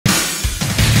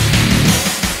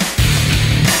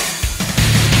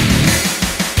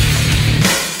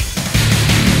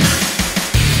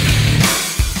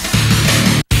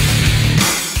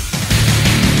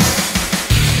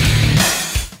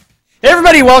Hey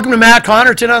everybody, welcome to Matt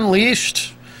Connarton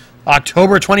Unleashed,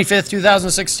 October 25th,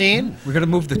 2016. We're going to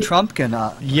move the Trumpkin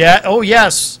up. Yeah, oh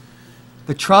yes.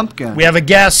 The Trumpkin. We have a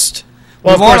guest.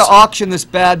 Well, Well, we of want to course, auction this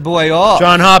bad boy off.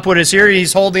 John Hopwood is here.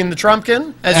 He's holding the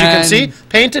Trumpkin, as you can see,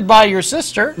 painted by your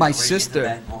sister. My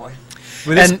sister.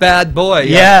 With this bad boy.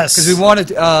 Yes. Because we want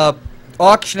to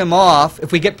auction him off,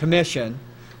 if we get permission,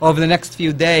 over the next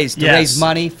few days to raise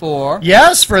money for...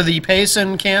 Yes, for the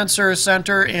Payson Cancer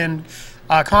Center in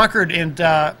Concord,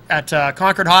 at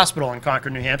Concord Hospital in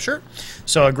Concord, New Hampshire.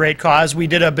 So a great cause. We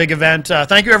did a big event.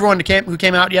 Thank you everyone who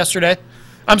came out yesterday.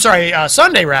 I'm sorry,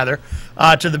 Sunday rather,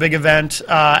 to the big event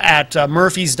at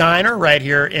Murphy's Diner right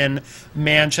here in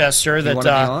Manchester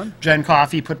that Jen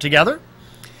Coffey put together.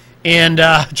 And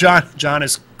John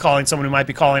is calling someone who might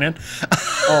be calling in.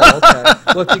 Oh, okay.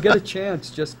 Well, if you get a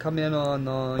chance, just come in on.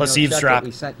 Let's eavesdrop.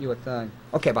 We sent you a thing.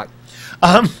 Okay, bye.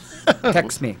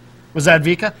 Text me. Was that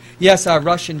Vika? Yes, our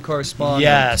Russian correspondent.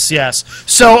 Yes, yes.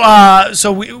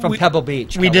 So we from Pebble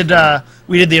Beach. We did the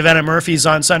event at Murphy's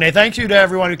on Sunday. Thank you to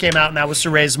everyone who came out, and that was to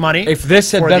raise money. If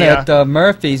this had been at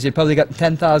Murphy's, you'd probably got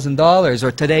 $10,000.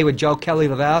 Or today with Joe Kelly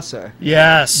Lavasser.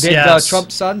 Yes. Did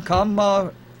Trump's son come,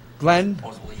 Glenn?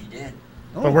 Possibly he did.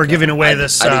 But we're giving away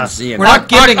this. I didn't see him. We're not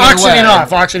giving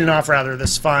auctioning off rather.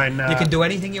 This fine. You can do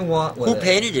anything you want with it. Who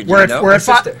painted it? We're at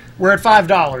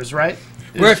 $5, right?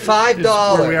 We're at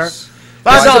 $5. Where we are.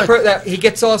 $5. He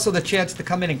gets also the chance to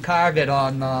come in and carve it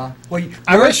on. Well,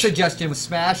 your suggestion was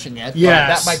smashing it.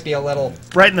 Yes. That might be a little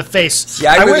right in the face. See,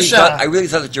 I really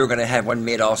thought that you were going to have one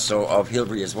made also of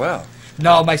Hillary as well.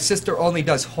 No, my sister only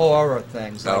does horror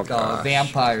things like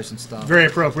vampires and stuff. Very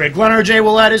appropriate. Glenn R.J.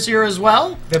 Ouellette is here as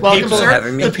well. Welcome, sir.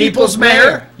 The People's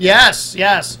Mayor. Yes,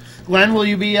 yes. Glenn, will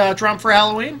you be Trump for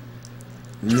Halloween?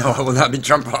 No, I will not be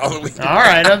Trump for Halloween. All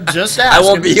right, I'm just asking. I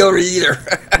won't be Hillary either.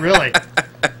 Really?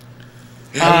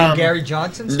 Gary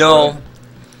Johnson's No.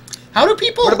 How do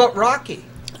people... What about Rocky?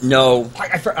 No.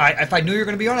 If I knew you were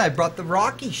going to be on it, I brought the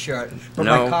Rocky shirt. But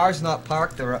my car's not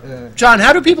parked. John,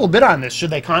 how do people bid on this?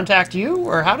 Should they contact you,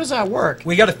 or how does that work?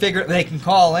 We got to figure it. They can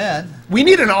call in. We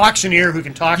need an auctioneer who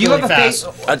can talk really fast. You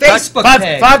have a Facebook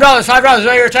page. $5,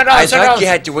 $5, $10, I thought you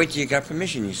had to wait till you got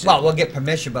permission, you said. Well, we'll get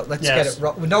permission, but let's get it.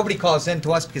 Nobody calls in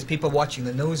to us because people are watching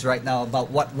the news right now about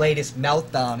what latest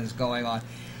meltdown is going on.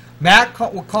 Matt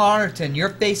Connarton,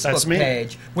 your Facebook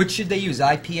page, which should they use,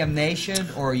 IPM Nation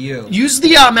or you? Use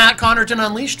the Matt Connarton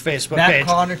Unleashed Facebook page. Matt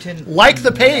Connarton. Like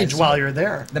the page while you're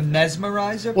there. The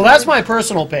Mesmerizer Well, that's my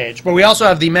personal page, but we also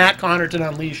have the Matt Connarton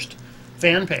Unleashed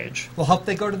fan page. Well, hope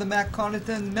they go to the Matt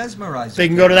Connarton Mesmerizer. They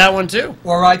can go to that one too.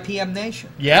 Or IPM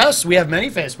Nation. Yes, we have many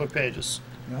Facebook pages.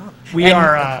 Yeah. We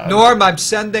are... Norm, I'm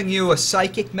sending you a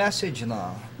psychic message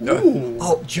now. Ooh.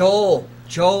 Oh, Joel.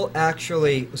 Joel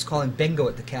actually was calling bingo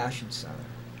at the Cashin Center.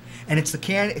 And it's the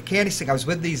candy stick. I was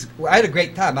with these. I had a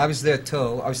great time. I was there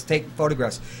too. I was taking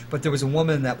photographs. But there was a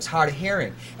woman that was hard of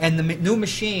hearing. And the new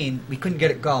machine, we couldn't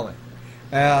get it going.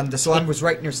 And so I was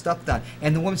writing her stuff down.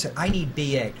 And the woman said, I need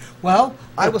B8. Well,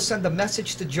 I will send a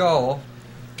message to Joel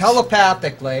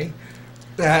telepathically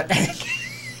that,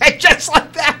 and just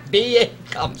like that, B8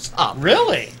 comes up.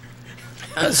 Really?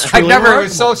 That's really it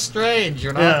was so strange,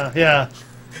 you know? Yeah, yeah.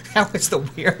 That was the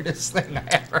weirdest thing I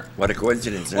ever. What a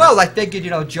coincidence. Well, I figured,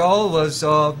 Joel was,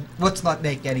 let's not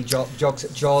make any jokes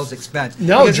at Joel's expense.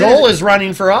 No, because Joel is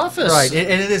running for office. Right,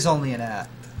 and it is only an act.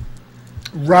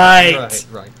 Right.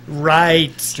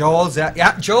 Joel's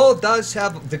Joel does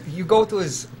have, you go to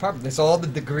his apartment, there's all the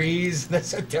degrees, the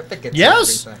certificates.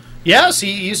 Yes. Yes,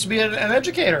 he used to be an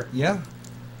educator. Yeah.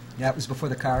 Yeah, it was before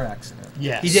the car accident.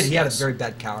 Yes. He had a very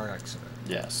bad car accident.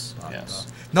 Yes, yes.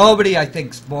 Nobody, I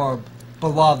think, is more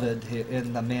beloved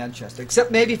in Manchester, except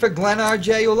maybe for Glenn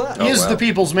R.J. Ouellette. He is the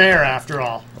people's mayor, after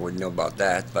all. I wouldn't know about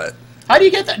that, but... How do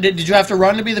you get that? Did you have to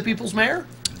run to be the people's mayor?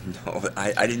 No,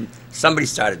 I didn't. Somebody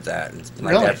started that, and it's been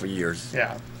like that for years.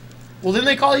 Yeah. Well, didn't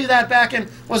they call you that back in...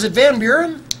 Was it Van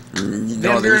Buren?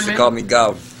 No, they used to call me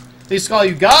Gov. They used to call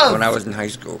you Gov? When I was in high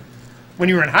school. When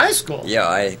you were in high school? Yeah,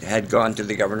 I had gone to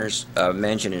the governor's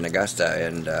mansion in Augusta,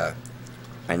 and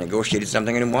I negotiated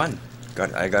something and won.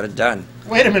 I got it done.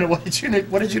 Wait a minute, what did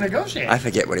you negotiate? I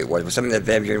forget what it was. It was something that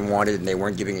Van Buren wanted, and they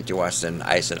weren't giving it to us, and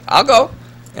I said, I'll go.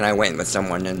 And I went with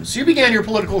someone. And so you began your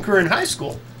political career in high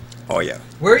school? Oh, yeah.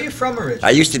 Where are you from originally?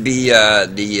 I used to be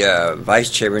the vice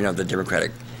chairman of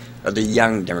the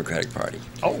Young Democratic Party.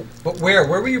 Oh. But where?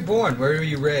 Where were you born? Where were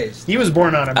you raised? He was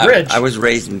born on a bridge. I was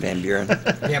raised in Van Buren.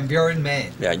 Van Buren,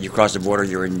 Maine. Yeah, you cross the border,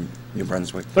 you're in New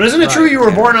Brunswick. But isn't it true you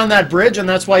were born on that bridge, and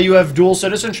that's why you have dual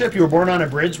citizenship? You were born on a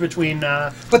bridge between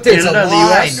But there's Canada a and the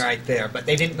line US? right there, but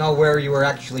they didn't know where you were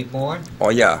actually born? Oh,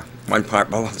 yeah. One part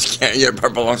belongs to Canada, the other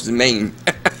part belongs to Maine.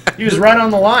 He was right on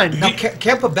the line. Now,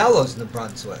 Campobello's New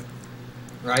Brunswick,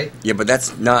 right? Yeah, but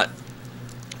that's not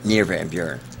near Van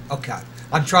Buren. Okay.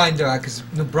 I'm trying to, because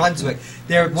New Brunswick,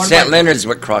 they're one St. of my, Leonard's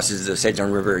what crosses the St.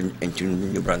 John River into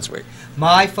New Brunswick.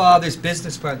 my father's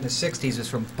business partner in the 60s was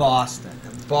from Boston,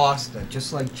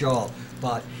 just like Joel.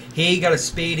 But he got a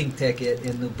speeding ticket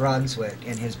in New Brunswick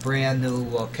in his brand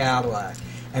new Cadillac.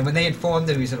 And when they informed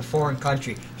him he was in a foreign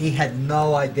country, he had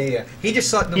no idea. He just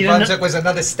thought New Brunswick was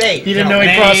another state. He didn't know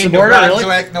he crossed the Maine, border, New really?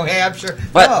 Brunswick, New Hampshire.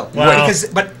 But- No, Wow.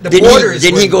 but the Didn't borders.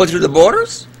 he go through the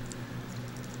borders?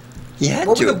 He had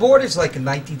What to. were the borders like in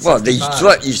Well,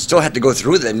 1965? you still had to go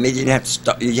through them. Maybe you didn't have to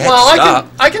stop. You had Well, to stop.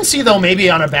 I can see though maybe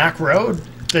on a back road.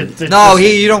 No,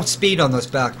 you don't speed on those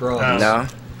back roads. No. No.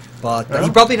 But No? he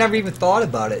probably never even thought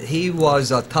about it. He was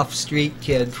a tough street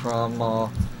kid from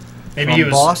maybe he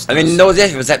was Boston. I mean, no, if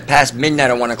it was at past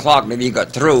midnight or 1 o'clock, maybe you got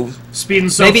through. speeding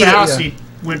so Maybe, fast yeah. he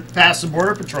went past the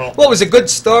border patrol. Well, it was a good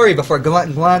story before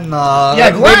Glenn Glenn.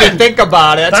 made me think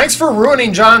about it. Thanks for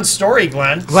ruining John's story,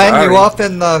 Glenn. Glenn, Sorry. you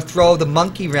often throw the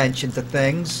monkey wrench into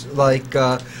things. Like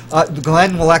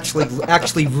Glenn will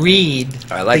actually read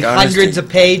I like the honesty. hundreds of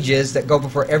pages that go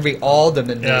before every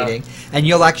alderman Yeah. meeting, and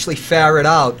you'll actually ferret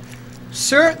out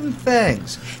certain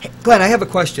things. Hey, Glenn, I have a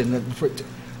question.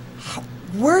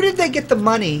 Where did they get the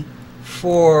money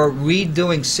for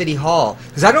redoing City Hall?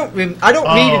 Because I don't read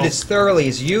Oh. it as thoroughly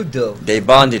as you do. They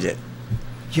bonded it.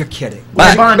 You're kidding.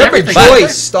 Well, bond Remember, everything.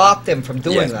 Joyce stopped them from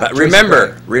doing Yes, that. but Joyce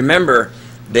remember,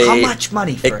 they. How much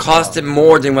money for It it, cost though? them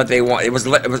more than what they want. It was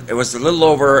a little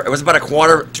over. It was about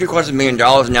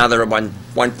 $750,000. Now they're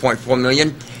 $1.4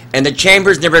 million, and the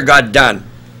chambers never got done.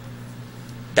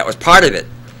 That was part of it.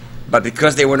 But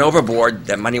because they went overboard,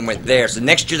 that money went there. So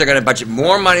next year they're going to budget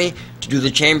more money to do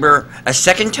the chamber a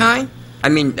second time. I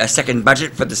mean, a second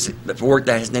budget for the work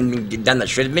that hasn't been done that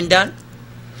should have been done.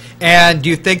 And do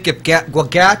you think if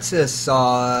Gatsis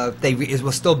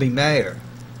will still be mayor?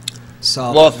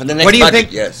 So Well, for the next what do you budget,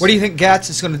 think? yes. What do you think Gatz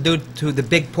is going to do to the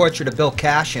big portrait of Bill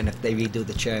Cashin if they redo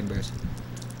the chambers?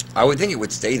 I would think it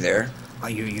would stay there. Are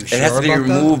you It sure has to be about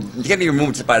removed. It can't be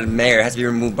removed by the mayor. It has to be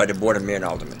removed by the board of mayor and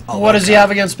aldermen. that? Oh, What does he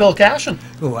have against Bill Cashin?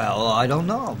 Well, I don't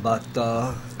know, but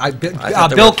thought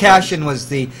they Bill were Cashin was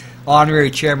the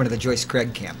honorary chairman of the Joyce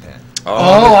Craig campaign. Oh,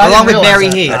 I along didn't with realize Mary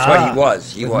that. Heath. That's what he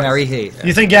was. He With was. Mary Heath.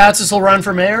 You think Gatsis will run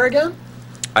for mayor again?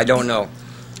 I don't know.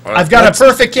 I've got a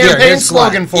perfect campaign here's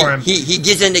slogan Glenn. for him. He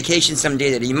gives indications some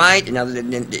day that he might, and other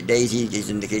days he gives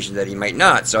indications that he might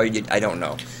not. So I don't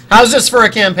know. How's this for a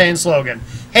campaign slogan?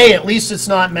 Hey, at least it's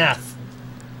not meth.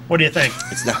 What do you think?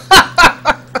 It's not.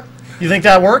 You think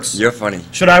that works? You're funny.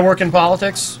 Should I work in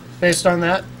politics based on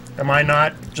that? Am I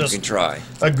not You just can try.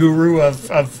 a guru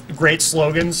of great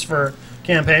slogans for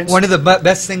campaigns? One of the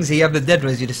best things he ever did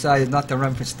was he decided not to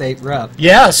run for state rep.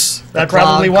 Yes, that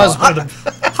probably Clown was call. one of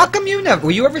the... How come you never?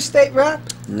 Were you ever state rep?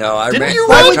 No, I Didn't ran. you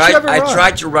Why run? would you ever I run?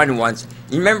 tried to run once.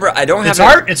 You remember? I don't have.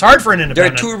 It's hard for an There are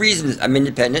independent. 2 reasons I'm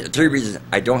independent. 3 reasons: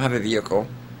 I don't have a vehicle.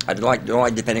 I don't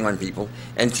like depending on people.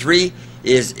 And 3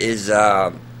 is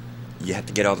you have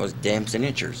to get all those damn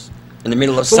signatures in the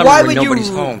middle of But summer why when would nobody's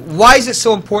you? home. Why is it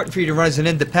so important for you to run as an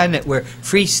independent, where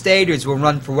free staters will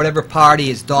run for whatever party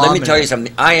is Let dominant? me tell you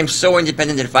something. I am so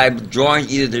independent that if I joined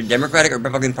either the Democratic or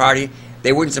Republican Party,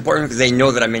 they wouldn't support me because they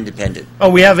know that I'm independent. Oh,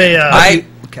 we have a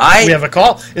we have a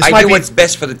call. This I might do be what's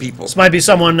best for the people. this might be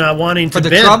someone wanting For to the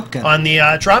bid Trumpkin. on the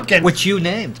Trumpkin. Which you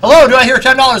named. Hello, do I hear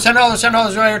 $10? $10?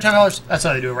 $10? Do I hear $10? That's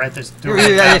how they do it, right? Do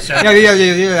it Yeah, fast,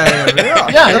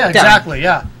 yeah. yeah, Exactly,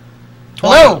 yeah.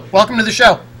 Hello, welcome to the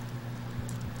show.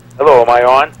 Hello, am I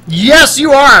on? Yes,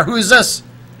 you are. Who is this?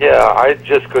 Yeah, I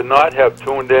just could not have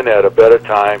tuned in at a better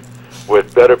time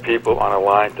with better people on a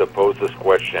line to pose this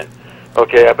question.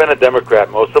 Okay, I've been a Democrat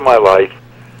most of my life,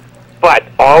 but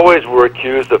always were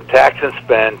accused of tax and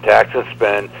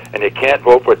spend, and you can't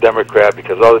vote for a Democrat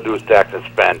because all they do is tax and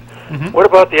spend. What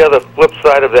about the other flip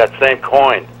side of that same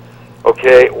coin?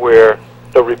 Okay, where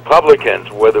the Republicans,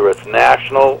 whether it's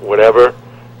national, whatever,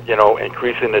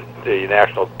 increasing the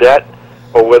national debt,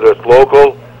 or whether it's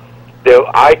local,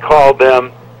 I call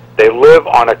them, they live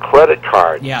on a credit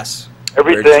card. Yes.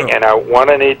 Everything, Very true.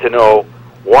 and I need to know,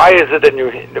 why is it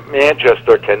that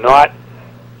Manchester cannot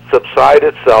subside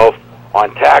itself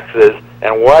on taxes,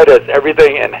 and why does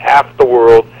everything in half the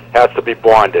world has to be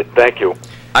bonded? Thank you.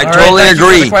 I All right, totally thank you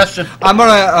for the agree. question. I'm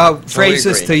going to phrase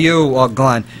this agree. to you,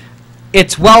 Glenn.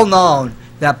 It's well known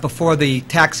that before the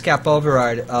tax cap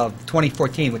override of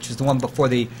 2014, which is the one before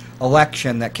the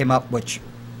election that came up, which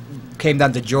came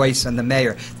down to Joyce and the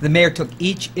mayor. The mayor took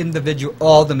each individual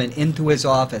alderman into his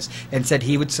office and said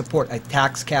he would support a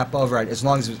tax cap override as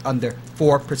long as it was under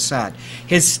 4%.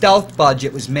 His stealth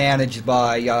budget was managed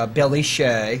by Billy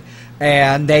Shea,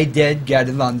 and they did get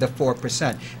it under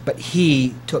 4%. But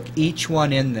he took each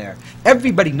one in there.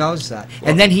 Everybody knows that.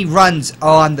 And then he runs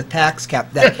on the tax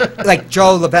cap. That, like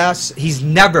Joe Labasse, he's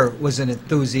never was an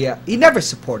enthusiast. He never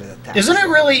supported a tax cap. Isn't it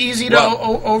really easy to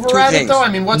override it, though? I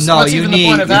mean, what's even the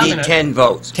point of having you need it? 10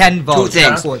 votes. 10 votes. 2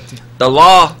 things. The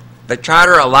law, the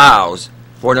charter allows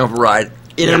for an override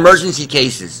in emergency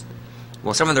cases.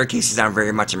 Well, some of their cases aren't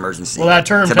very much emergency. Well, that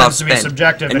term It's about tends to be spend.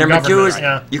 subjective And in number 2 is,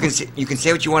 government, you can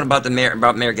say what you want about Mayor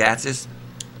Gatzis.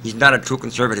 He's not a true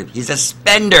conservative. He's a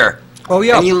spender. Oh,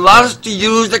 yeah. And he loves to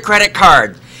use the credit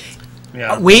card.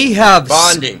 Yeah. We have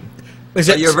Bonding. Is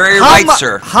So it, you're very how right, mu-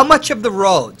 sir. How much of the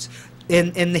roads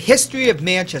in the history of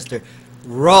Manchester,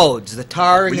 roads, the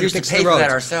tarring We and used to fixing pay the for roads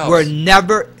that ourselves. were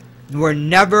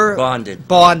never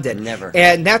Bonded. Never.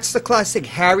 And that's the classic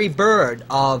Harry Byrd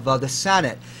of the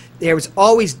Senate. There was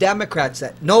always Democrats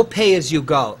that no pay as you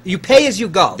go. You pay as you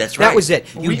go. That's That right. was it.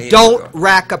 Well, You we pay as don't you go.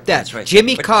 rack up debt. That's right.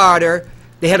 Jimmy But- Carter,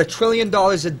 they had $1 trillion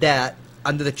of debt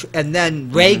under the, and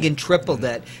then Reagan tripled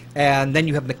it, and then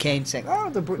you have McCain saying, "Oh,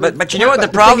 But you know what the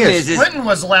problem is Clinton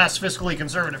was the last fiscally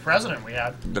conservative president we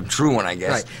had. the true one, I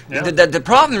guess. Right. Yeah. The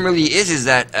problem really is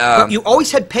that But you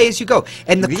always had pay as you go.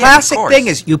 And the Yeah, of classic course. thing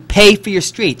is you pay for your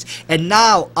streets. And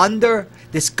now, under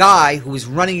this guy who was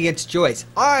running against Joyce,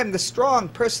 I'm the strong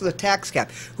person of the tax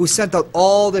cap, who sent out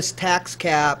all this tax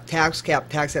cap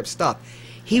stuff.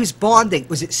 He was bonding,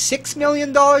 was it $6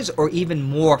 million or even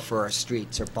more for our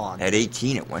streets or bonds? at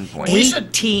 18 at one point.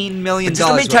 $18 million. But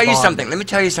just let me tell you were something. bonded. Let me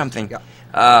tell you something.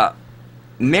 Yeah.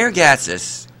 Mayor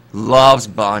Gatzis loves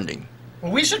bonding.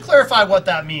 Well, we should clarify what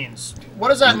that means. What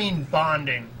does that mean,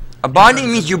 bonding? A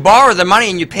bonding means you borrow the money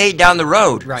and you pay it down the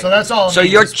road. Right. So that's all. it So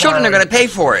means your is children are borrowing. going to pay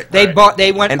for it. They Right. bought.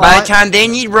 They went And by on- the time they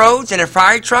need roads and a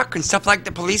fire truck and stuff like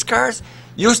the police cars,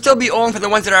 you'll still be owing for the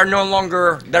ones that are no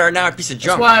longer, that are now a piece of That's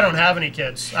junk. why I don't have any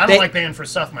kids. I don't They- like paying for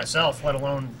stuff myself, let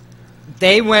alone.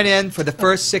 They went in for the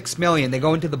first $6 million. They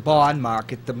go into the bond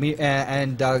market,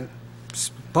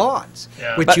 bonds,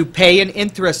 Yeah. which But- you pay an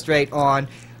interest rate on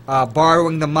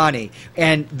borrowing the money,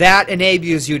 and that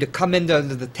enables you to come into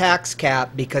the tax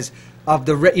cap because of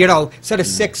the instead of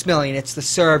 $6 million, it's the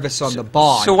service on the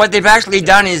bond. So what they've actually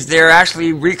done is they're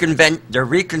actually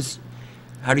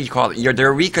how do you call it?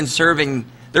 They're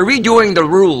redoing the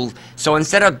rule. So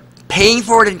instead of paying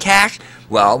for it in cash,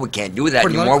 well, we can't do that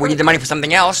Put it on anymore. We credit need the money for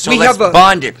something else. So We let's have a-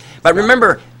 bond it. But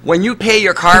remember, when you pay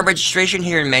your car registration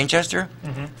here in Manchester,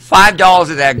 $5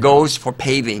 of that goes for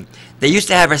paving. They used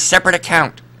to have a separate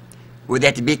account where they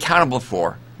had to be accountable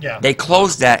for. Yeah. They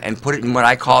closed that and put it in what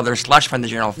I call their slush fund, the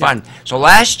general fund. So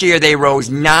last year they rose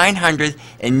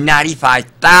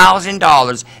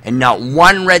 $995,000, and not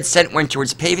one red cent went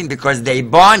towards paving because they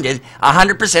bonded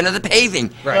 100% of the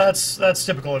paving. Right. Well, that's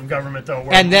typical of government, though.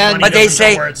 Where And then- money But they doesn't go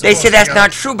say where it's supposed to that's go.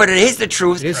 not true, but it is the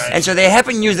truth. It is. And so they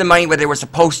haven't used the money where they were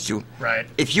supposed to. Right.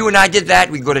 If you and I did that,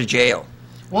 we'd go to jail.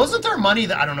 Well, isn't there money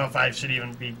that I don't know if I should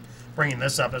even be bringing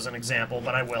this up as an example,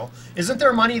 but I will. Isn't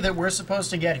there money that we're supposed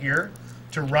to get here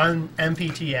to run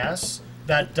MPTS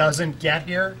that doesn't get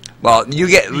here? Well, you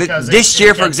get Because this it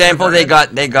year, for gets example, they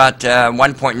diverted. got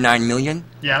 1.9 million.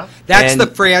 Yeah. That's and- the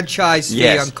franchise fee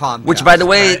Yes, on Comcast. which, by the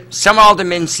way, Right. some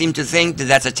aldermen seem to think that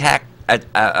that's a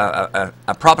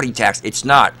property tax. It's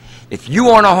not. If you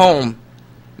own a home,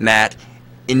 Matt,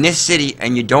 in this city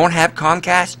and you don't have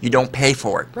Comcast, you don't pay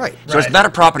for it. Right. So it's Right. not a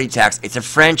property tax. It's a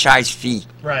franchise fee.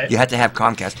 Right. You have to have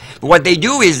Comcast. But what they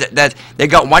do is that they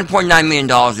got $1.9 million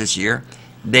this year.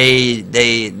 They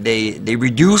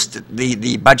reduced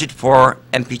the budget for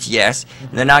MPTS.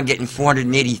 And they're now getting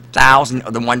 480,000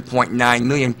 of the 1.9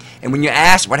 million. And when you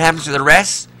ask what happens to the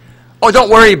rest, oh, don't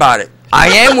worry about it. I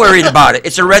am worried about it.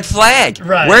 It's a red flag.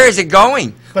 Right. Where is it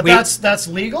going? But We- that's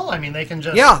legal? I mean, they can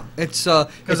just... Yeah, it's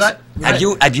Because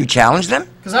Have you challenged them?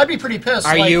 I'd be pretty pissed.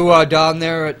 Are like, you down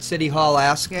there at City Hall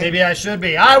asking? Maybe I should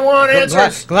be. I want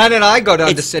answers. Glenn and I go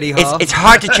down to City Hall. It's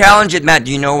hard to challenge it, Matt.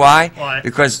 Do you know why? Why?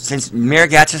 Because since Mayor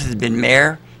Gatzis has been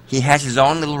mayor, he has his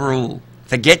own little rule.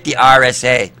 Forget the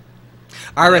RSA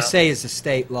RSA is the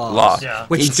state law. law. Yeah.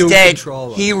 Which do Instead,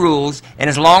 control us. he rules, and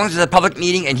as long as it's a public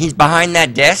meeting and he's behind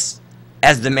that desk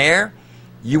as the mayor,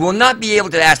 you will not be able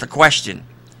to ask a question.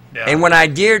 Yeah. And when I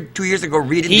dared 2 years ago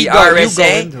reading You the go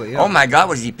RSA, into it, yeah. oh my God,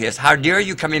 was he pissed? How dare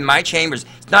you come in my chambers?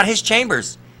 It's not his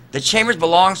chambers. The chambers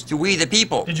belongs to we the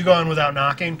people. Did you go in without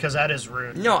knocking? Because that is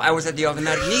rude. No, I was at the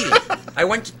automatic meeting.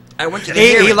 I went to the He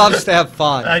hearing. loves to have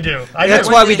fun. I do. That's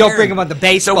went why to we the don't hearing. bring him on the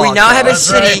baseball. So we now have a That's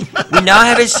city. We now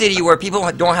have a city where people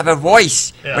don't have a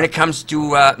voice Yeah. when it comes to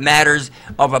matters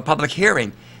of a public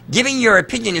hearing. Giving your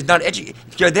opinion is not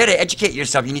if you're there to educate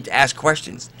yourself, you need to ask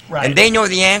questions. Right. And they know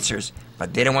the answers,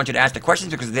 but they don't want you to ask the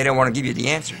questions because they don't want to give you the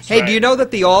answers. Hey, do Right. you know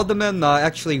that the aldermen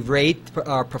actually rate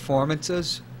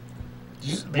performances?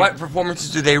 What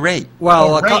performances do they rate?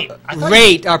 Well, Oh, rate. I thought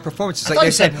rate our performances. I Like thought they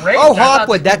you said said, rate. oh, I thought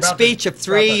Hopwood, you that were about speech to- of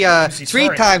three about the juicy three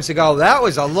story. times ago, that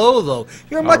was a Lulu.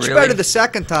 You're much really? better the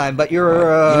second time, but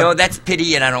you're... You know, that's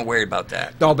pity, and I don't worry about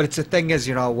that. no, but it's the thing is,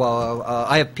 you know, well,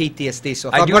 I have PTSD, so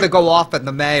if I I'm do- going to go off at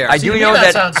the mayor... I See, do to me know that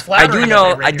that. sounds I flattering do that know.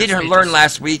 they rate I your did speeches. learn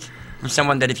last week from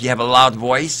someone that if you have a loud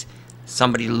voice,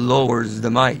 somebody lowers the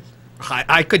mic.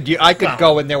 I could Well.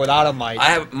 go in there without a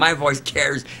mic. My voice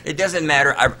carries. It doesn't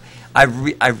matter.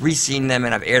 I've re-seen them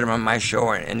and I've aired them on my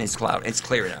show, and it's cloud. It's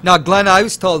clear now. Now, Glenn, I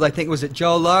was told, I think it was at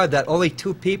Joe Lard, that only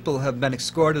 2 people have been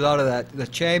escorted out of the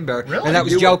chamber. Really? And that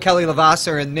was You- Joe Kelly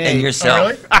Lavasser and me. And Oh, yourself.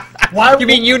 really? Why? You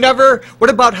mean you never... What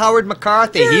about Howard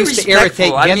McCarthy? Very He used to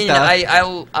irritate respectful. I mean,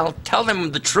 Ginta. I'll tell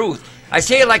them the truth. I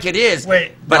say it like it is.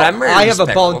 Wait, but Now, I'm very I have a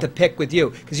respectful. bone to pick with you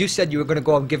because you said you were going to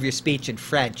go and give your speech in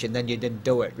French and then you didn't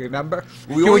do it. Remember?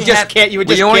 We you only were just had- can't. You were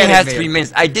just we only kidding had me. 3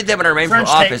 minutes. I did that when I ran French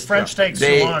for take- office. French takes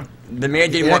They- too long. The mayor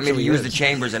didn't It want me to actually use is. the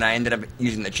chambers, and I ended up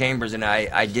using the chambers, and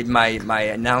I did my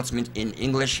announcement in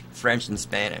English, French, and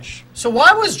Spanish. So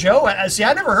why was Joe? See,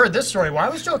 I never heard this story. Why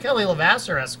was Joe Kelly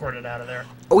Lavasser escorted out of there?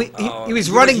 Oh, he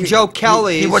was running Joe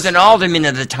Kelly's. He was an alderman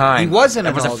at the time. He wasn't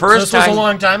That an was the alderman. first So this was time. a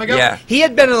long time ago? Yeah. He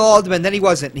had been an alderman, then he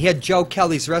wasn't. He had Joe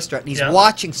Kelly's restaurant, and he's Yeah.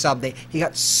 watching something. He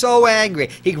got so angry.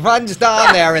 He runs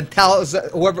down there and tells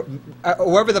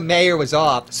whoever the mayor was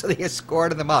off, so they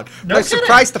escorted them out. No I was kidding.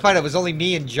 surprised to find it was only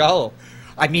me and Joe.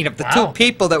 I mean, of the Wow. 2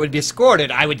 people that would be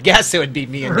escorted, I would guess it would be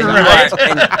me and Joe.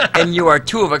 Right. and you are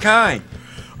 2 of a kind.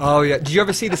 Oh, yeah. Did you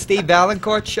ever see the Steve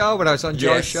Valancourt show when I was on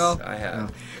Joe's Yes, show? I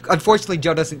have. Unfortunately,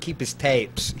 Joe doesn't keep his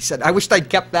tapes. He said, I wished I'd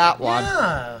kept that one.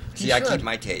 Yeah. he See, I should. keep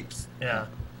my tapes. Yeah.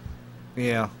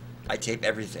 Yeah. I tape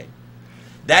everything.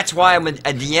 That's why I'm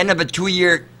at the end of a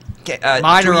 2-year.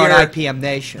 Mine are on 2-year IPM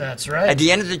Nation. That's right. At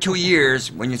the end of the 2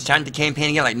 years, when it's time to campaign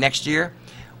again, like next year,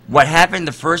 what happened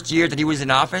the first year that he was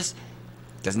in office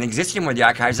doesn't exist anymore. The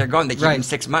archives are gone. They keep Right. them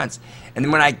 6 months. And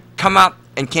then when I come up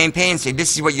and campaign and say,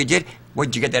 this is what you did,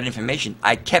 where'd you get that information?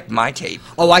 I kept my tape.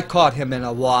 Oh, I caught him in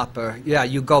a whopper. Yeah,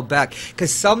 you go back.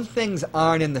 Because some things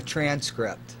aren't in the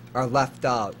transcript, are left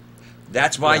out.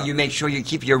 That's why Yeah. you make sure you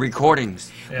keep your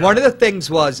recordings. Yeah. One of the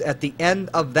things was, at the end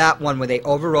of that one, where they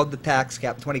overrode the tax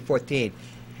cap in 2014,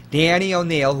 Danny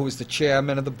O'Neill, who was the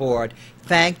chairman of the board,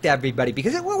 thanked everybody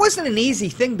because it wasn't an easy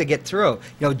thing to get through.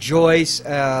 You know, Joyce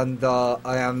and they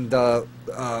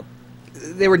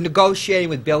were negotiating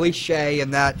with Billy Shea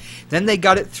and that. Then they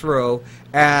got it through,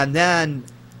 and then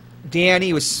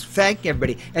Danny was thanking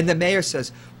everybody, and the mayor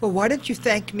says, "Well, why didn't you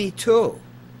thank me too?"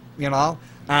 You know,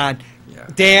 and. Yeah.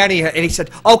 Danny, and he said,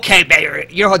 "Okay, Mayor,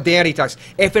 you know how Danny talks.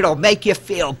 If it'll make you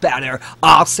feel better,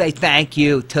 I'll say thank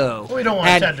you too." We don't want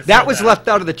and Ted to that feel was that. left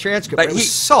out of the transcript. But it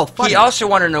was so funny He also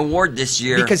won an award this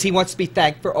year because he wants to be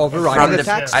thanked for overriding from the the,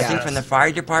 tax I cap. think from the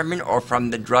fire department or from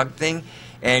the drug thing.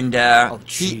 And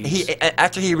jeez.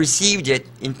 after he received it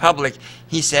in public,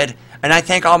 he said, and I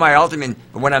thank all my aldermen,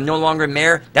 but when I'm no longer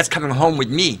mayor, that's coming home with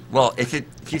me. Well, if you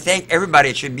thank everybody,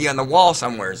 it should be on the wall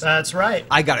somewhere. That's right.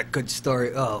 I got a good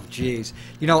story. Oh, jeez.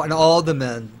 You know, an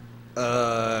alderman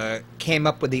came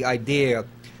up with the idea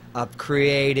of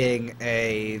creating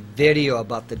a video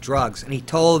about the drugs, and he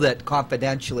told it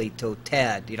confidentially to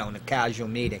Ted, you know, in a casual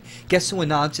meeting. Guess who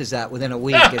announces that within a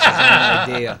week is his own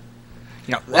idea?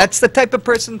 You know, that's the type of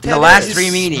person Ted the last is. 3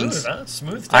 Smooth, meetings, huh?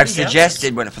 Smooth. I've Teddy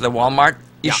suggested for the Walmart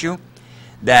issue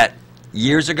that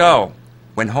years ago,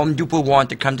 when Home Depot wanted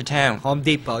to come to town, Home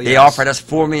Depot, they yes. offered us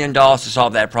 $4 million to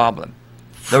solve that problem.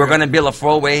 They were going to build a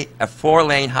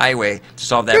 4-lane highway to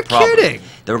solve that You're problem. kidding.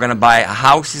 They were going to buy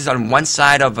houses on one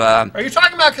side of Are you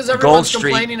talking about because Gold everyone's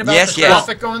Street. complaining about Yes, the yes.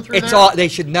 traffic going through It's there? all. They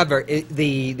should never.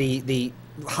 The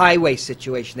highway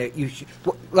situation that you should,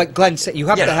 like Glenn said, you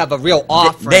have Yeah. to have a real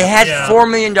offer. They had Yeah. $4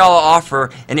 million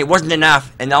offer, and it wasn't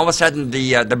enough. And all of a sudden,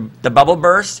 the bubble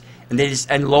burst,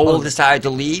 and Lowell decided to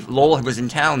leave. Lowell was in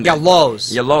town. Yeah, then.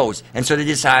 Lowe's. Yeah, Lowe's, and so they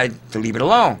decided to leave it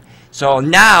alone. So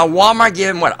now Walmart gave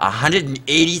him what,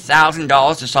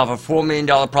 $180,000 to solve a $4 million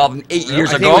problem 8 years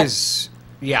I think ago. it was,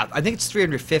 yeah, I think it's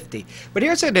 350. But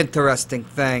here's an interesting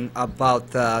thing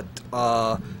about that.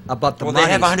 About the Well, they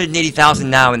have monies. $180,000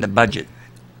 now in the budget.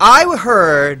 I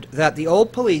heard that the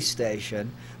old police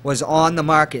station was on the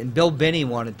market, and Bill Binney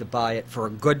wanted to buy it for a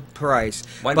good price.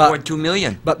 1.2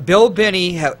 million. But Bill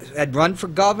Binney had run for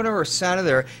governor or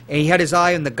senator, and he had his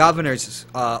eye on the governor's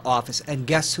office. And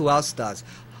guess who else does?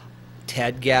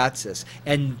 Ted Gatzis.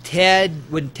 And Ted,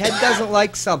 when Ted doesn't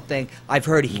like something, I've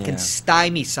heard he can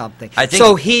stymie something.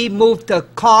 So he moved to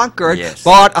Concord,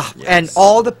 and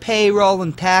all the payroll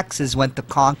and taxes went to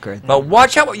Concord. But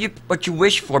watch out what you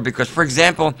wish for, because, for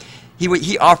example,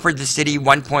 he offered the city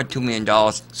 $1.2 million.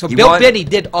 So Bill Binney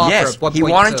did offer. Yes, 1.2. he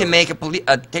wanted to make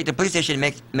take the police station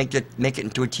and make it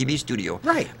into a TV studio.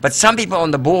 Right. But some people on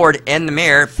the board and the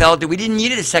mayor felt that we didn't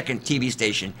need a second TV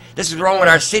station. This is wrong with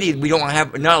our city. We're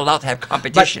not allowed to have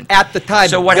competition. But at the time,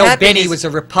 so what Bill Binney was a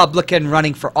Republican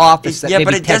running for office. Yeah,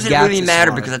 but it doesn't really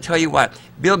matter, because I tell you what,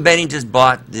 Bill Binney just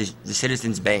bought the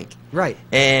Citizens Bank. Right.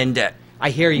 And I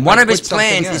hear you. one of his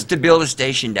plans is to build a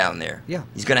station down there. Yeah.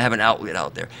 He's going to have an outlet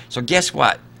out there. So guess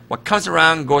what? What comes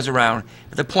around goes around.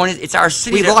 But the point is, it's our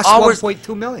city. We lost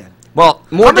 $1.2 million. Well,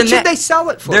 more How than much that. did they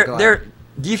sell it for?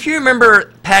 If you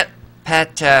remember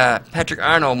Patrick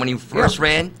Arnold when he first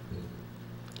ran,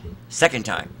 second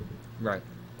time, right?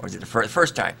 Or was it the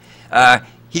first time?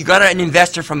 He got an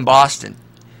investor from Boston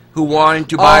who wanted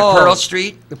to buy Pearl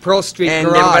Street. The Pearl Street and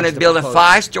garage. they were going to build a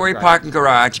 5-story parking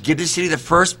garage, give the city the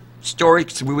first story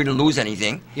so we wouldn't lose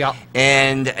anything. Yeah.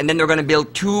 And then they were going to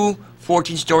build 2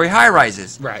 14-story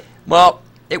high-rises. Right. Well,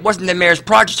 it wasn't the mayor's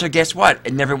project, so guess what?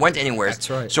 It never went anywhere. That's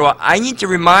right. So I need to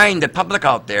remind the public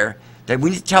out there that we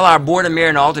need to tell our board of mayor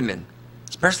and aldermen,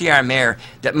 especially our mayor,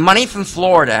 that money from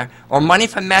Florida or money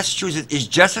from Massachusetts is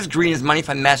just as green as money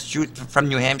from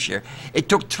New Hampshire. It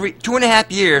took 2.5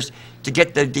 years to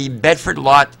get the Bedford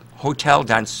Lot Hotel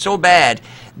done so bad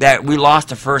that we lost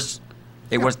the first.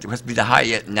 It was supposed to be the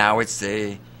Hyatt. Now it's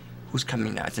the who's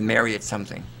coming now? It's a Marriott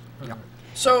something. Yeah.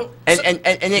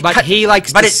 But he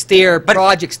likes to steer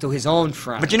projects to his own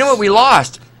front. But you know what we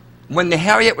lost? When the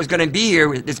Harriet was going to be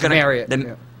here, it's going to Marriott.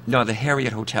 No, the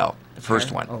Harriet Hotel, the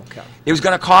first one. Okay. It was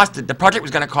going to cost. The project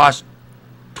was going to cost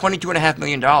 $22.5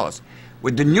 million.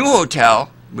 With the new hotel,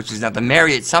 which is now the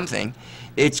Marriott something,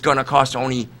 it's going to cost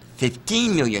only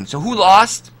 $15 million. So who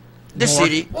lost? The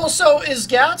city. Well, so is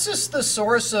Gatzis the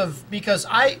source of, because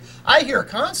I hear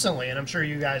constantly, and I'm sure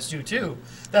you guys do too,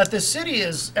 that the city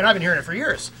is, and I've been hearing it for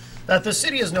years, that the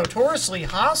city is notoriously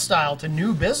hostile to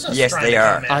new business. Yes, they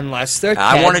are. Unless they're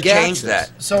I want to change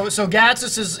that. So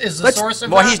Gatzis is the source of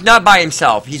that? Well, he's not by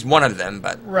himself. He's one of them,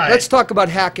 but... Right. Let's talk about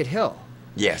Hackett Hill.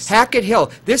 Yes. Hackett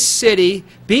Hill. This city,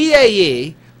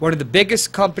 BAE, one of the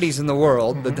biggest companies in the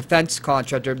world, the defense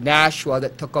contractor, Nashua,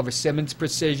 that took over Simmons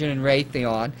Precision and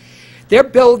Raytheon,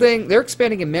 they're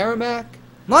expanding in Merrimack,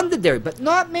 Londonderry, but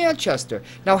not Manchester.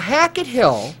 Now, Hackett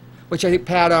Hill, which I think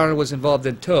Pat Arnold was involved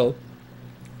in too,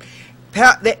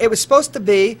 it was supposed to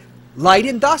be light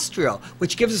industrial,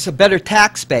 which gives us a better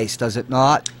tax base, does it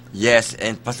not? Yes,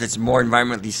 and plus it's more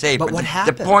environmentally safe. But what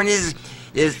happened? The point is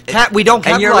we don't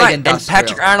have you're light right. industrial. And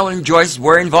Patrick Arnold and Joyce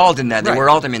were involved in that. They were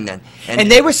aldermen then. And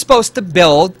they were supposed to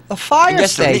build a fire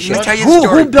station. Let me tell you a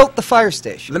story. Who built the fire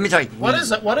station? Let me tell you. What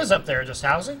is up there? Just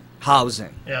housing?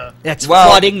 Housing. Yeah. That's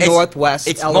flooding Northwest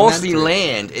It's Elementary. mostly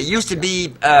land. It used to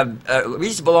be, we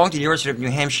used to belong to the University of New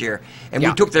Hampshire, and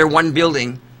we took their one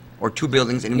building, or 2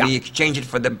 buildings, and we exchanged it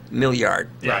for the mill yard.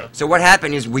 Right. So what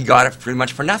happened is we got it pretty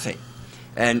much for nothing.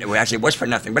 And well, actually, it was for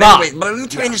nothing. But anyway, let me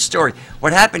tell you the story.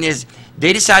 What happened is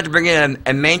they decided to bring in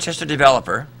a Manchester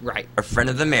developer, a friend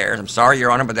of the mayor's. I'm sorry,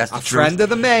 Your Honor, but that's the truth. A friend of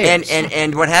the mayor's.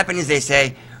 And what happened is they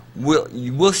say,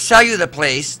 we'll sell you the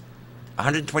place,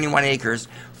 121 acres,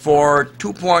 for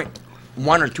 $2.1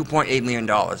 or $2.8 million.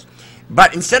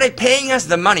 But instead of paying us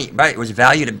the money, it was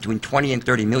valued at between 20 and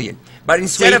 30 million. But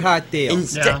instead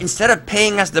instead of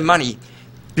paying us the money,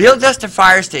 build us the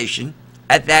fire station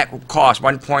at that cost,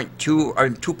 1.2 or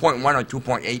 2.1 or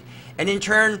 2.8, and in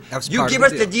turn, you give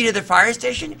us the deed of the fire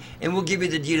station, and we'll give you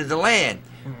the deed of the land.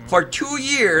 For 2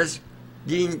 years,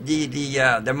 the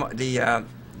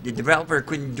developer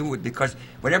couldn't do it because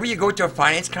whenever you go to a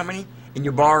finance company and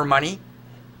you borrow money,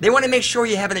 they want to make sure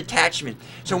you have an attachment.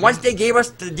 So once they gave us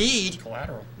the deed,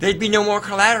 there'd be no more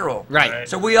collateral. Right.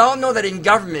 So we all know that in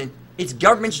government, it's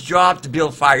government's job to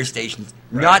build fire stations,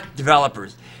 not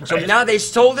developers. So now they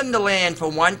sold him the land for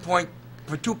 2.1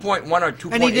 or 2.8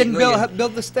 million. And he didn't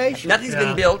build the station. Nothing's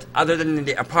been built other than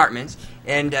the apartments,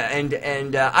 and I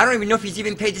don't even know if he's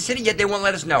even paid the city yet. They won't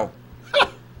let us know.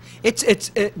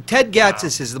 Ted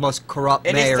Gatzis is the most corrupt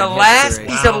mayor in history. And it's the last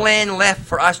piece of land left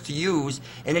for us to use,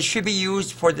 and it should be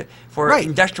used for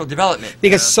industrial development.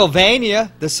 Because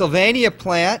the Sylvania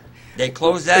plant. They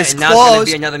closed that, and now it's going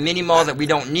to be another mini mall that we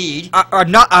don't need.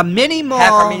 Not a mini mall.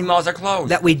 Half our mini malls are closed.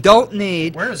 That we don't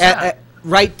need. Where is that?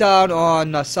 right down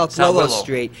on South South Willow Willow.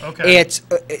 Street. Okay. It's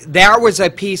there was a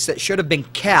piece that should have been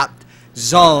kept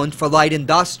zoned for light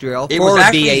industrial It for was a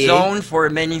actually BAE. zoned for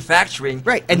manufacturing.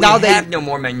 Right, and we now they have no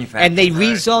more manufacturing. And they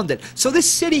rezoned it. So this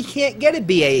city can't get a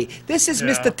BAE. This is Yeah.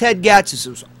 Mr. Ted Gatz who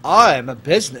says, I'm a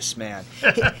businessman.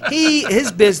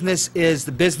 His business is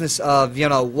the business of,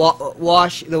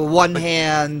 wash the one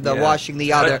hand, Yeah. washing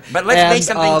the other. But let's make and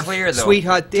something of clear, though.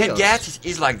 Sweetheart Ted deals. Gatz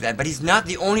is like that, but he's not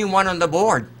the only one on the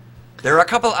board. There are a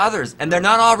couple others, and they're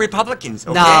not all Republicans.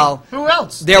 Okay? Now, Who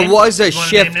else? there was a You wanna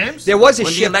shift. name names? There was a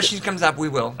When the shift. election comes up, we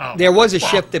will. Oh. There was a Well,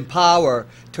 shift in power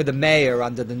to the mayor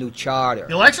under the new charter.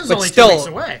 The election's But only 2 still, weeks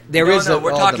away. There No, is no, a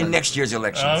we're alderman. talking next year's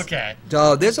elections. Okay.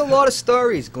 Duh, there's a lot of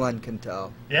stories Glenn can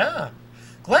tell. Yeah.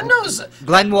 Glenn knows.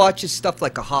 Glenn watches stuff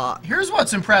like a hawk. Here's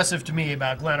what's impressive to me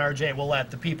about Glenn R.J. Ouellette,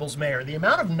 the people's mayor. The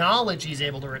amount of knowledge he's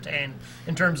able to retain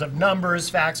in terms of numbers,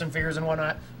 facts, and figures and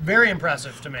whatnot. Very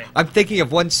impressive to me. I'm thinking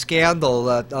of one scandal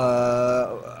that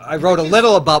I wrote a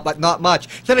little about, but not much.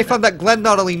 Then I found that Glenn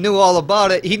not only knew all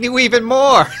about it, he knew even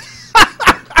more.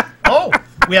 Oh,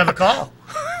 we have a call.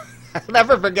 I'll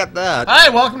never forget that. Hi,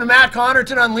 welcome to Matt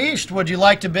Connarton Unleashed. Would you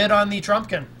like to bid on the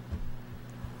Trumpkin?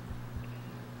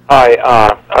 Hi,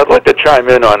 I'd like to chime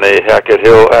in on the Hackett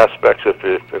Hill aspects, if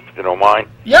you don't mind.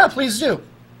 Yeah, please do.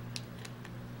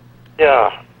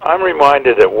 Yeah, I'm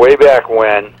reminded that way back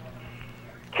when,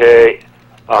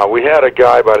 we had a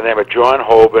guy by the name of John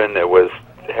Hoban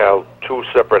that held two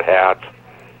separate hats,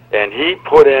 and he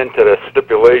put into the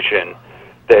stipulation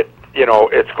that,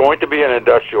 it's going to be an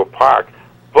industrial park,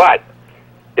 but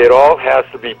it all has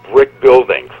to be brick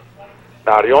buildings.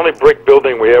 Now, the only brick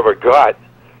building we ever got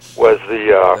was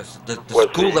the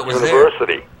school that was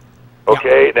university.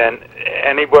 Okay, then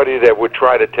anybody that would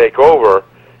try to take over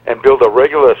and build a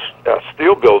regular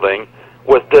steel building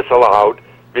was disallowed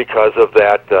because of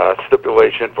that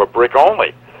stipulation for brick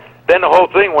only. Then the whole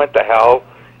thing went to hell,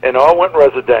 and all went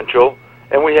residential,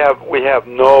 and we have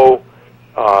no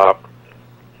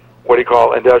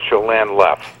industrial land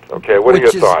left. Okay, what are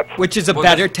your thoughts? Which is a Well,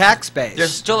 better tax base.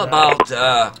 There's still about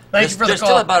Thank you for the there's call.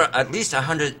 still about at least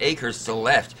 100 acres still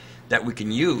left that we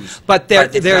can use. But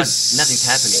it's there's nothing's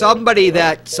happening. somebody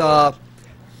that's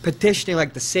petitioning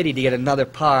like the city to get another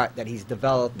part that he's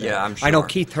developed. Yeah, I'm sure. I know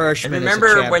Keith Hirschman. And is a remember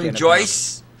champion when of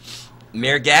Joyce,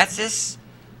 Mayor Gatsis,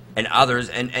 and others,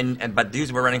 but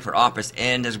these were running for office,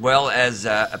 and as well as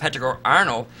Patrick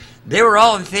Arnold, they were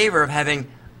all in favor of having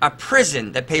a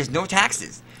prison that pays no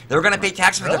taxes. They were going to pay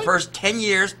taxes for the Really? first 10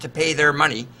 years to pay their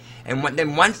money, and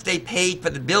then once they paid for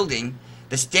the building,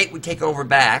 the state would take over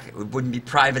back. It wouldn't be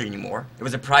private anymore. It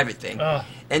was a private thing. Ugh.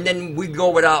 And then we'd go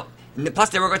without. And plus,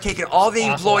 they were going to take in all the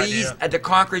Awful employees idea. at the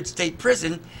Concord State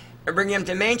Prison and bring them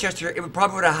to Manchester. It would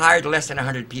probably would have hired less than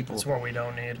 100 people. That's what we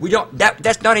don't need. We don't.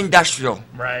 That's not industrial.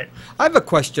 Right. I have a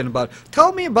question about.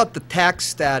 Tell me about the tax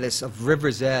status of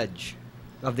River's Edge,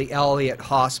 of the Ouellette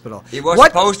Hospital. It was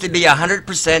What- supposed to be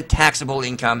 100% taxable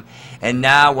income, and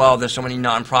now, well, there's so many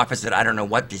nonprofits that I don't know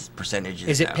what this percentage is.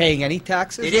 Is it now. paying any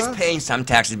taxes? It is now? paying some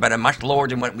taxes, but much lower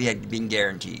than what we had been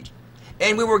guaranteed.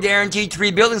 And we were guaranteed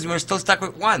 3 buildings, and we were still stuck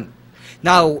with 1.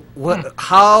 Now,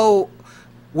 how,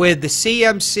 with the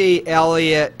CMC,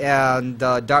 Elliott, and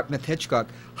Dartmouth Hitchcock,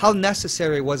 how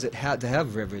necessary was it to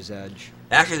have River's Edge?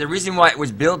 Actually, the reason why it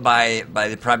was built by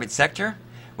the private sector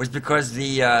was because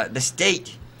the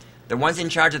state, the ones in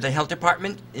charge of the health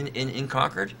department in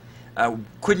Concord,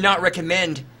 could not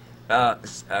recommend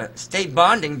state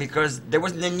bonding because there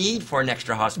wasn't a need for an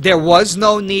extra hospital. There was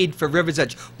no need for River's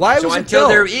Edge. Why So was it until built?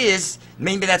 there is,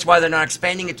 maybe that's why they're not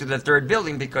expanding it to the 3rd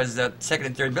building, because the 2nd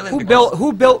and 3rd building.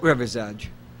 Who built River's Edge?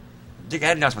 Dick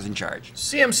Adnos was in charge.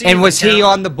 CMC. And was he count.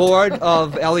 on the board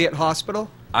of Elliott Hospital?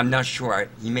 I'm not sure.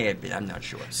 He may have been. I'm not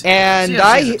sure. And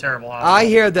CMC is a terrible hospital. I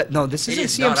hear that this It isn't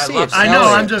is not. I CMC. love It's I know.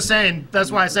 Elliott. I'm just saying.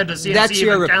 That's why I said to CMC. That's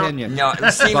your even count. opinion. No,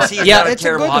 CMC is Yeah, not a it's a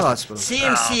terrible good hospital. hospital.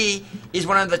 CMC is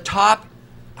one of the top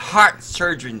heart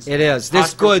surgeons. It is. There's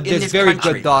hospitals good. in There's this very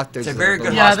country. good doctors. It's a very there.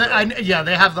 good Yeah, hospital.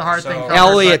 they have the hard thing. covered,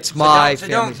 Elliott's my so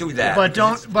family. don't do that. But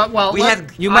don't. But well, We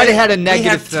have. You might have had a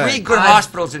negative We have 3 thing. good I-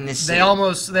 hospitals in this city.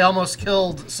 They almost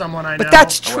killed someone I know. But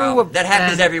that's true. Well, of, that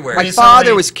happens And everywhere. my recently-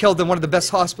 father was killed in one of the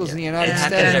best hospitals in the United It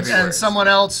happens States. everywhere. and someone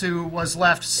else who was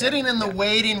left sitting in the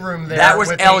waiting room there. That was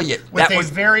with Elliott. With That a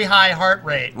was- very high heart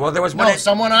rate. Well, there was no one.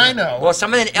 someone I know. Well,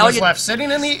 someone in was Elliott. left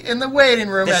sitting in the waiting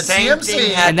room The at same CMC.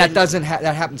 thing happened- And that doesn't that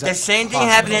happens. The at same thing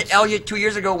happened at hospitals. Elliott 2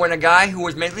 years ago when a guy who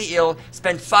was mentally ill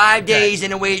spent 5 days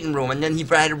in a waiting room and then he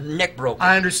had a neck broken.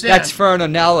 I understand. That's Fern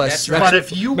Nellis. That's right. But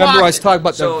if you remember walk- I was talking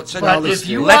about So the but Nellis if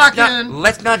you theory. walk let's in-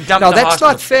 let's not dump No, the that's hospital.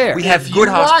 not fair. We have if good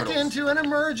you hospitals. walk into an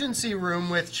emergency room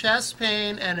with chest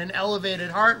pain and an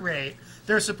elevated heart rate,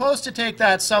 they're supposed to take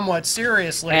that somewhat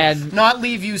seriously And- not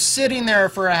leave you sitting there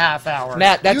for a half hour.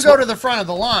 Matt, that's you go what- to the front of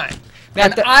the line.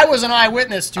 Matt, And I was an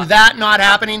eyewitness to that not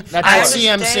happening That's at what-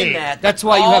 CMC. That's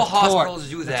why you all have hospitals court.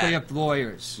 do That's why you that. have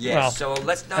lawyers. Yes, Well, so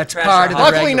let's not that's trash part our of the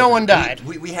hospitals. Luckily, no one died.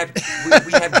 We have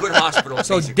good hospitals.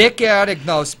 So basically. Dick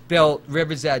Anagnos built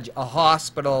River's Edge, a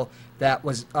hospital that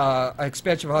was an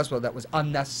expansion of a hospital that was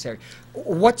unnecessary.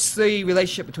 What's the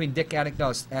relationship between Dick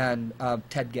Anagnos and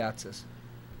Ted Gatzis?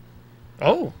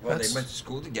 Oh, Well, that's- they went to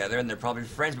school together, and they're probably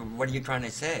friends. But what are you trying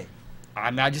to say?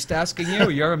 I'm not just asking you.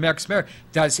 You're a ex-mayor.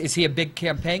 Is he a big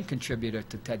campaign contributor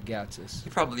to Ted Gatzis? He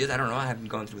probably is. I don't know. I haven't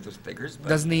gone through those figures. But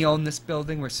Doesn't he own this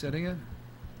building we're sitting in?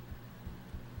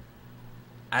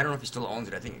 I don't know if he still owns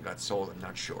it. I think it got sold. I'm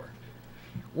not sure.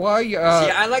 Why? See,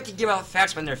 I like to give out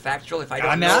facts when they're factual. If I don't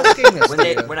I'm know, asking this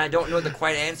to you. when I don't know the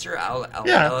quite answer, I'll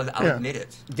Yeah. admit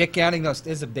it. Dick Anagnos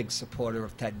is a big supporter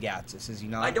of Ted Gatzis, is he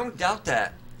not? I don't doubt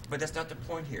that, but that's not the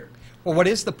point here. Well, what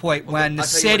is the point when the I'll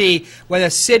tell you city,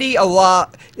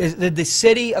 did the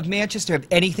city of Manchester have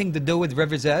anything to do with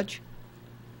River's Edge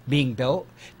being built?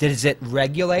 Is it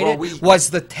regulated? Well,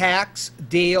 Was the tax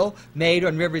deal made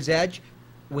on River's Edge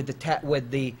with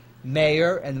the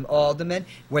mayor and aldermen,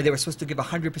 where they were supposed to give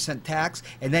 100% tax,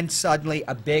 and then suddenly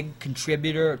a big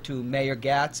contributor to Mayor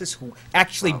Gatzis, who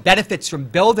actually benefits from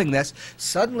building this,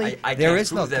 suddenly I there can't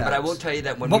is no prove that, tax. but I will tell you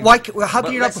that when But we, why? How but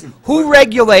do you not? listen, Who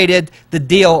regulated the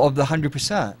deal of the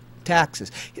 100%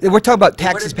 taxes? We're talking about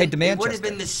taxes paid to It would have Manchester.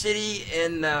 been the city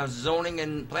and zoning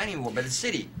and planning board, but the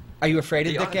city. Are you afraid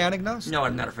of The Dick other- Anagnos? No,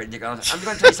 I'm not afraid of Dick Anagnos. I'm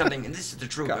going to tell you something, and this is the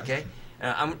truth, Go. okay?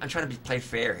 I'm trying to play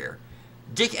fair here.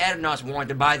 Dick Anagnos wanted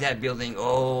to buy that building,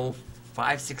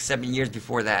 5, 6, 7 years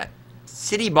before that.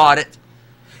 City bought it.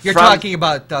 You're from- talking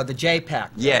about the JPAC.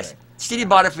 Yes. building. City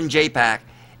bought it from JPAC,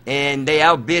 and they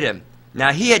outbid him.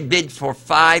 Now, he had bid for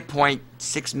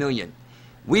 $5.6 million.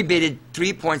 We bidded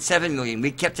 $3.7 million.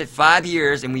 We kept it 5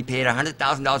 years, and we paid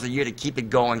 $100,000 a year to keep it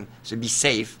going, so it'd be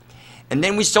safe. And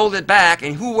then we sold it back,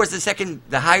 and who was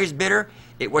the highest bidder?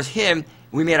 It was him.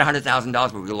 We made $100,000,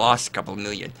 but we lost a couple of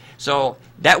million. So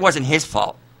that wasn't his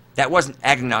fault. That wasn't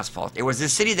Agnews' fault. It was the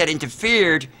city that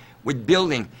interfered with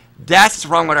building. That's what's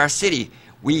wrong with our city.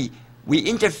 We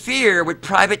interfere with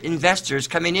private investors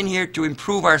coming in here to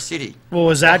improve our city. well,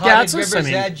 was that How did Gatzis? River's I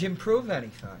mean, Edge improve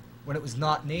anything when it was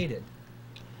not needed?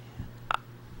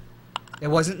 It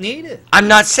wasn't needed. I'm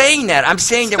not saying that. I'm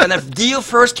saying that when the deal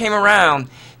first came around,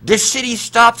 this city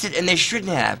stopped it, and they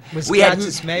shouldn't have. Was we had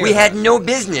Gatzis mayor we had then? no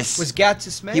business. Was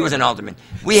Gatzis mayor? He was an alderman.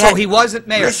 So he wasn't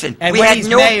mayor. Listen, and we when had he's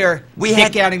no, mayor, we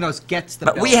Dick had, Anagnos gets the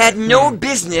but we building. had no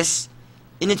business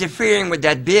in interfering with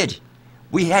that bid.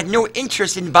 We had no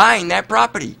interest in buying that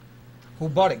property. Who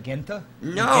bought it, Ginta?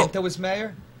 No. Ginta was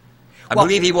mayor? I Well,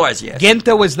 believe he was, yes.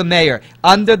 Ginta was the mayor.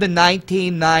 Under the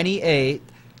 1998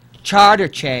 charter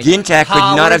change, Ginta could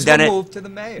not powers have done were it. moved to the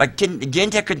mayor. But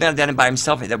Ginta could not have done it by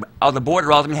himself. The board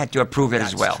of aldermen had to approve it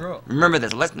as That's well. true. Remember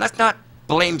this. Let's not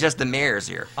blame just the mayors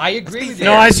here. I agree with you.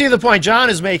 no, I see the point John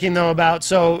is making, though, about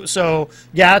so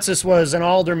Gatzis was an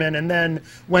alderman, and then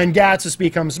when Gatzis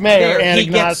becomes mayor, he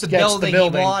Anagnos gets the building he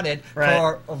wanted Right.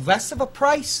 for less of a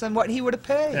price than what he would have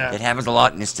paid. Yeah. It happens a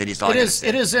lot in this city. So It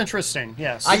is interesting,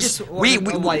 yes. I just we- want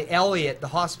to know why Ouellette, the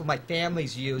hospital my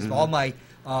family's used, all my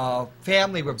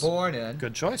family were born in.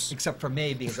 Good choice. Except for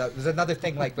me, because that was another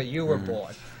thing like when you were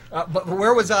born. But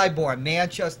where was I born?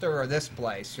 Manchester or this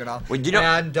place, you know? Well, you know-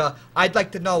 and I'd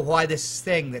like to know why this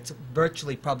thing that's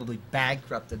virtually probably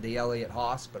bankrupted the Ouellette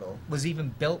Hospital was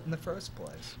even built in the first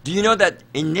place. Do you know that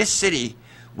in this city,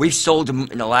 we've sold,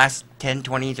 in the last 10,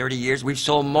 20, 30 years, we've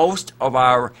sold most of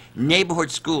our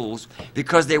neighborhood schools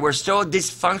because they were so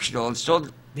dysfunctional and so...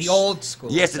 The old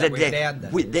schools Yes, that were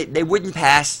abandoned. they wouldn't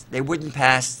pass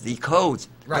the codes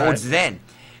Right. then.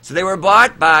 So they were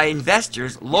bought by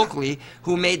investors locally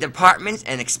who made apartments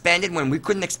and expanded when we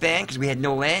couldn't expand because we had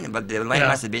no land, but the land Yeah.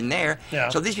 must have been there. Yeah.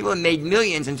 So these people have made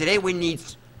millions, and today we need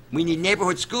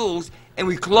neighborhood schools, and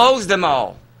we closed them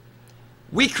all.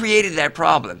 We created that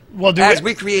problem. Well,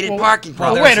 we created well, parking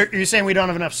Well, problems. wait, are you saying we don't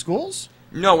have enough schools?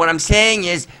 No, what I'm saying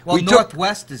is Well, we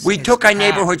Northwest is took our packed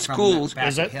neighborhood from schools. the back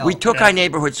Is it? hill. We took Yeah. our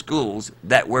neighborhood schools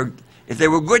that were, if they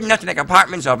were good enough to make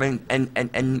apartments of and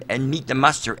meet the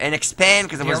muster and expand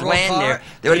because there was Deero land there, Park,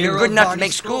 they would have been Deero good enough to Barney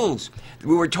make School. schools.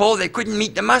 We were told they couldn't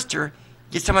meet the muster,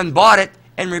 yet someone bought it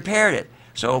and repaired it.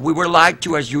 So we were lied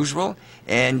to as usual,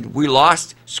 and we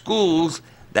lost schools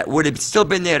that would have still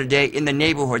been there today in the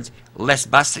neighborhoods, less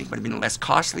bustling, would have been less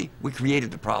costly. We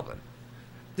created the problem.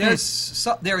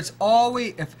 There's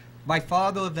always, if My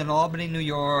father lived in Albany, New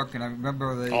York, and I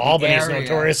remember the Albany's area.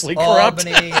 notoriously corrupt.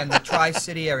 Albany and the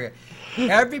Tri-City area.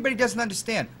 Everybody doesn't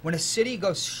understand. When a city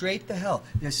goes straight to hell,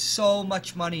 there's so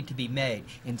much money to be made.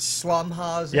 In slum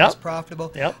housing, it's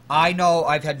profitable. Yep. I know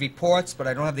I've had reports, but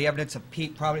I don't have the evidence of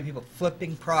property people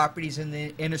flipping properties in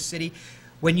the inner city.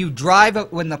 When you drive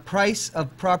up, when the price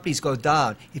of properties go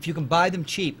down, if you can buy them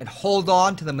cheap and hold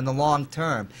on to them in the long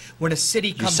term, when a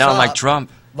city comes You sound up, like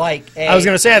Trump. I was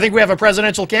going to say, I think we have a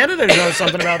presidential candidate who knows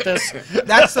something about this.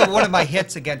 That's one of my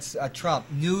hits against Trump.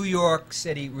 New York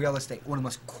City real estate, one of the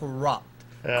most corrupt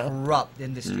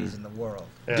industries in the world.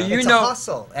 Yeah. Do you It's know? a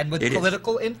hustle, and with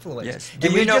political influence. Yes. Do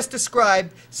And you we know? just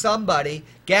described somebody.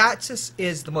 Gatsis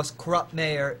is the most corrupt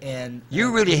mayor in.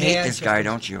 You really hate this Manchester. guy,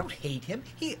 don't you? I don't hate him.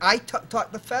 I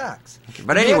taught the facts. Okay,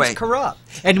 but The man's anyway. corrupt.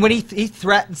 And when he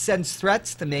sends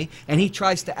threats to me, and he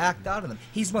tries to act out of them,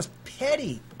 he's the most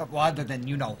petty. Well, other than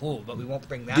you know who, but we won't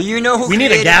bring that. Do you know who? We need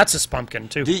a created- Gatsis pumpkin,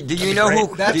 too. Do you know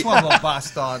who? That's do, one we'll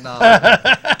bust on.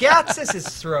 Gatsis is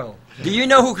through. do you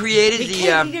know who created He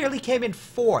nearly came in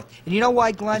fourth. And you know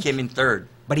why, Glenn? He came in third.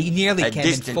 But he nearly A came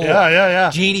distant- in fourth. Yeah.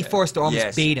 Jeannie Forster almost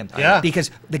Yes. beat him. Yeah.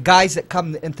 Because the guys that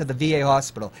come into the VA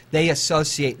hospital, they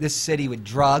associate this city with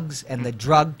drugs and the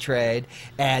drug trade,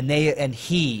 and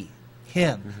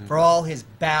him, for all his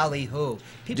ballyhoo.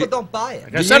 People don't buy it.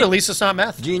 Like I said, at least it's not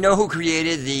meth. Do you know who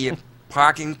created the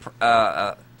parking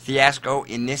fiasco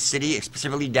in this city,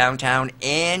 specifically downtown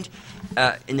and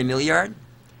in the Mill Yard?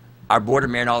 Our board of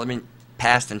mayor and aldermen,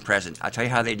 past and present. I'll tell you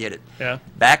how they did it. Yeah.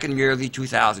 Back in the early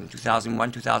 2000,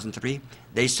 2001, 2003,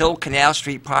 they sold Canal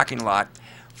Street parking lot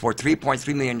for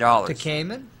 $3.3 million. To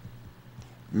Cayman?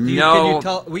 No, can you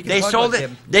tell- we can they talk sold about it.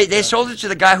 him. They sold it to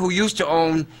the guy who used to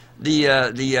own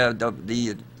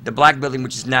the black building,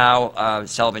 which is now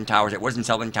Sullivan Towers. It wasn't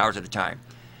Sullivan Towers at the time.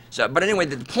 So, but anyway,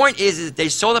 the point is they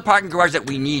sold the parking garage that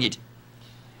we needed,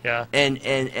 Yeah. and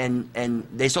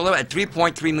they sold it at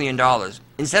 $3.3 million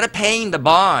instead of paying the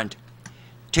bond.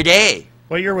 Today,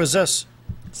 What year was this?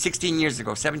 16 years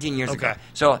ago, 17 years ago. Okay.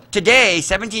 So today,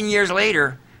 17 years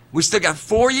later, we still got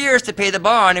 4 years to pay the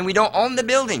bond, and we don't own the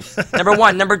building. Number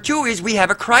one. Number two is we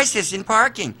have a crisis in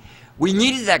parking. We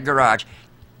needed that garage.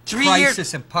 3 years.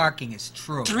 Crisis in parking is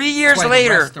true. 3 years That's why the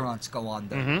later- restaurants go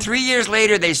under. 3 years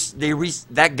later,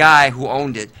 that guy who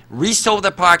owned it resold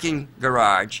the parking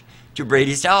garage to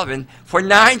Brady Sullivan for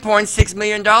 $9.6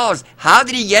 million. How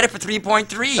did he get it for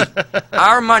 3.3?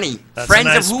 Our money. That's a Friends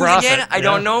nice of who profit, again? I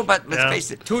don't yeah. know, but let's Yeah.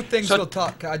 face it. Two things So-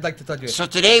 I'd like to talk to you. So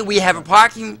today we have a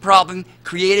parking problem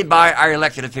created by our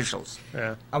elected officials.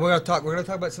 Yeah. And we're gonna talk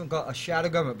about something called a shadow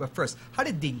government. But first, how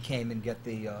did Dean Kamen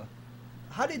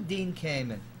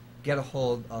get a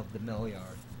hold of the Mill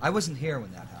Yard? I wasn't here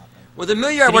when that happened. Well, the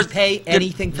Mill Yard Did was he pay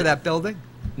anything for that building?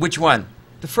 Which one?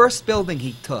 The first building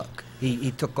he took,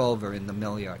 he took over in the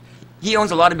Mill Yard. He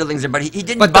owns a lot of buildings there, but he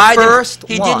didn't But the buy first them.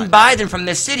 He one- didn't buy them from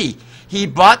the city. He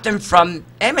bought them from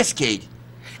Amescade.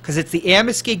 Because it's the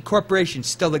Amescade Corporation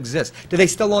still exists. Do they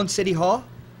still own City Hall?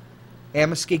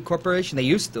 Amescade Corporation? They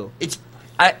used to.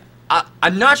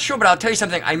 I'm not sure, but I'll tell you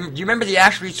something. Do you remember the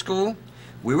Ashbury School?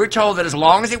 We were told that as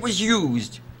long as it was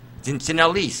used, it's in our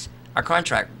lease, our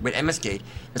contract with Amescade,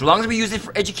 as long as we use it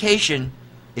for education,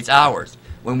 it's ours.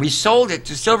 When we sold it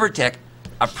to Silvertech,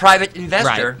 a private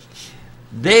investor,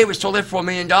 they were sold it for $1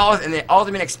 million, and the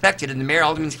alderman expected, and the mayor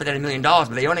alderman expected $1 million, but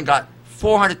they only got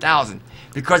 $400,000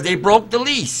 because they broke the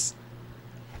lease.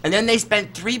 And then they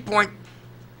spent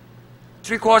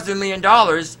 $3.75 million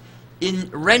in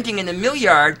renting in the Mill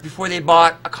Yard before they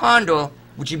bought a condo,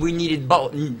 which we needed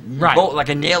bolt like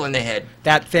a nail in the head.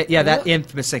 That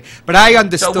infamous thing. But I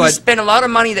understood. So we spent a lot of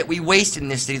money that we waste in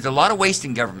this city. There's a lot of waste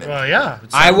in government. Well, yeah.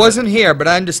 I wasn't here, but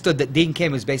I understood that Dean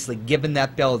Kamen was basically given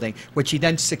that building, which he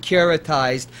then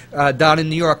securitized down in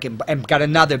New York and got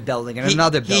another building and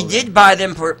another building. He did buy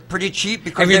them for pretty cheap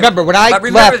because. And remember, when I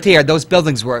left here, those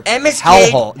buildings were MSK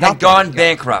hellhole. had gone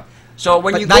bankrupt. So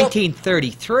when But you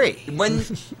 1933.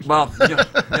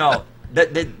 No,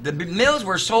 the mills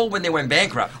were sold when they went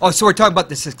bankrupt. Oh, so we're talking about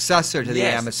the successor to the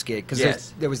Yes. Amescade, because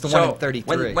Yes. there was the So one in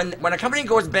 33. When a company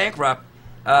goes bankrupt,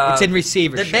 It's in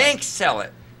receivership. The banks sell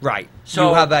it. Right. So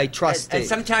you have a trustee. and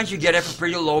sometimes you get it for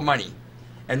pretty low money,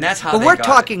 and that's how. But they we're got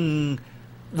talking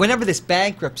whenever this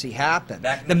bankruptcy happened.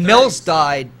 Back in The the mills 30s.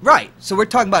 died. Right. So we're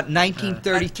talking about it.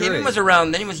 1933. Kamen was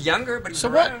around then. He was younger, but he was So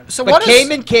around. what? So But what is?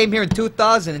 Kamen came here in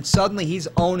 2000, and suddenly he's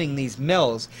owning these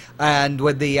mills, and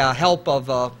with the help of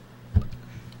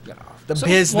the So,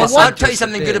 business. well, I'll what- tell you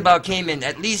something good about Kamen.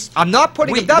 At least I'm not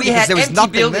putting we, it down we because had there was empty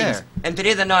nothing buildings, there. and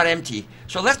today they're not empty.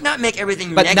 So let's not make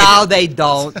everything But negative. now they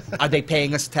don't. Are they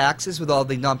paying us taxes with all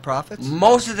the nonprofits?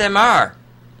 Most of them are.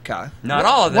 Okay. Not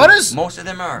all of them. Most of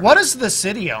them are. What does the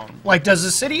city own? Like, does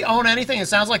the city own anything? It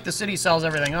sounds like the city sells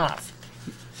everything off.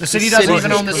 The city doesn't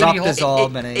even own the city hall.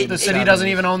 The city doesn't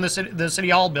even own the city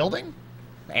hall building?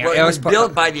 Well, it was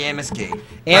built by the Amoskeag.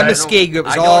 Amoskeag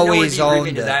was always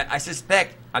owned. I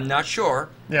suspect, I'm not sure,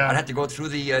 Yeah. I'd have to go through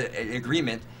the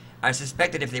agreement. I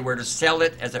suspect that if they were to sell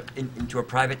it as into a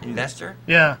private investor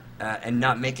Yeah. And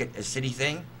not make it a city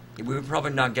thing, we would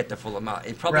probably not get the full amount.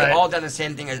 It probably Right. all done the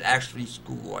same thing as actually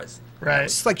school was. Right.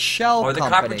 It's like shell Or the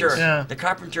companies.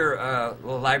 Carpenter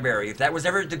library. If that was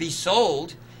ever to be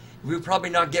sold, we would probably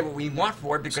not get what we want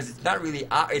for it because it's not really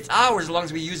it's ours as long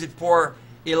as we use it for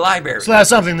a library. So that's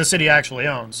something the city actually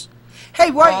owns.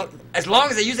 Hey, why? Well, as long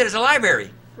as they use it as a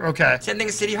library. Okay. Same thing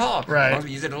as City Hall. Right. As long as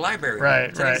we use it in a library.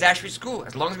 Right, Same thing as right. Ashby School.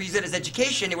 As long as we use it as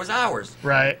education, it was ours.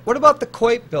 Right. What about the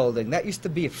Coit building? That used to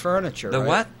be a furniture. The right?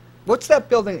 what? What's that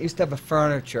building that used to have a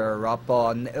furniture up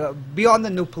on beyond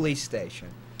the new police station?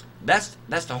 That's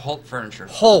the Holt furniture.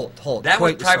 Holt. That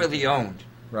was Coit privately owned.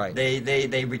 Right.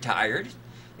 They retired,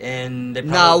 and they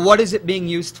Now, probably, what is it being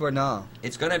used for now?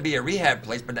 it's going to be a rehab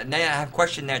place. But now I have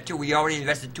questioned that too. We already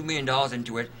invested $2 million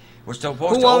into it. We're supposed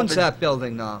Who to owns open, that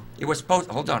building now? It was supposed.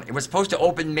 Hold on. It was supposed to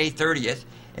open May 30th,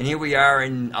 and here we are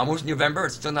in almost November.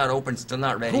 It's still not open. Still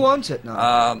not ready. Who owns it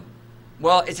now?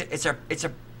 Well, it's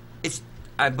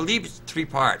I believe it's 3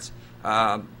 parts.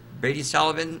 Brady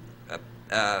Sullivan,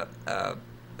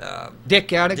 Dick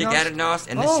Anagnos? Dick Adanos,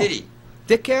 and the city.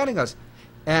 Dick Anagnos.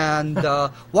 And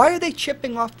why are they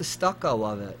chipping off the stucco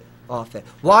of it? Why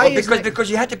Well, is because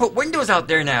you had to put windows out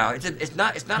there now. It's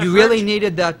not. you a really furniture.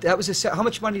 needed that? That was how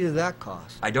much money did that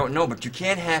cost? I don't know, but you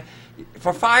can't have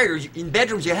for fires in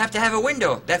bedrooms. You have to have a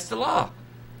window. That's the law.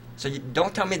 So you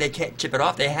don't tell me they can't chip it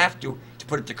off. They have to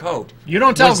put it to code. You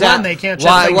don't tell Was Glenn that- they can't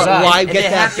check things out. Why And get they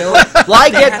that have to- building? Why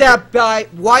they get have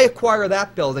that? Why acquire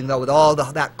that building though with all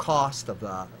that cost of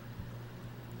that?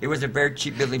 It was a very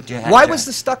cheap building to have. Why was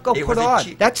the stucco It put was a on?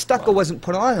 cheap- That stucco wasn't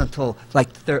put on until like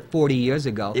 40 years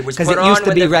ago. It was because put it on used to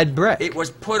when be the- red brick. It was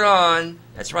put on.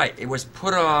 That's right. It was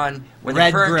put on when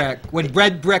Red the brick. When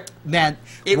red brick meant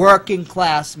It- working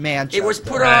class Manchester. It was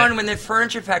put Right. on when the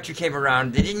furniture factory came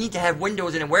around. They didn't need to have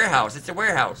windows in a warehouse. It's a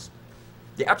warehouse.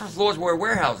 The upper floors were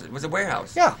warehouses. It was a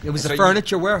warehouse. Yeah, it was So a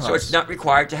furniture warehouse. So it's not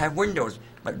required to have windows,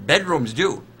 but bedrooms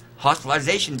do.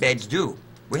 Hospitalization beds do.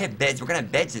 We have beds. We're gonna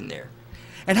have beds in there.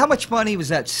 And how much money was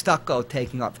that stucco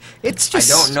taking off? It's I just.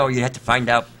 don't know. You have to find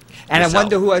out. And yourself. I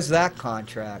wonder who has that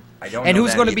contract. I don't And know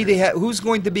who's that going to be either. who's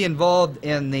going to be involved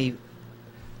in the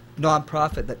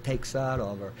nonprofit that takes that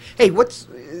over? Hey,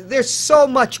 there's so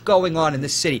much going on in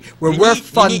this city where we're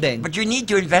funding. But you need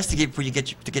to investigate before you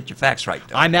get your facts right.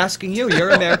 Though. I'm asking you. You're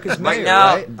America's mayor, Right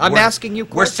now, right? I'm asking you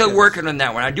We're questions. still working on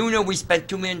that one. I do know we spent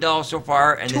 $2 million so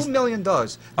far, and $2 million.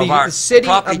 of The our city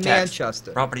property of tax.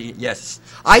 Manchester. Property, yes.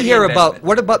 I City hear investment. about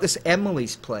what about this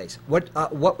Emily's place? What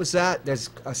was that? There's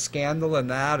a scandal in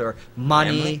that or money?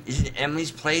 Emily? Isn't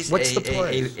Emily's place What's the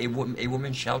place? a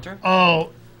woman's shelter? Oh,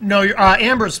 no,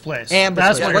 Amber's place. Amber's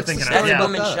That's place. what What's you're the thinking story of. That's Yeah. a about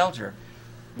woman's that? shelter.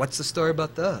 What's the story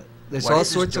about that? There's What all is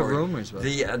the sorts of story? rumors about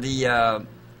it. That's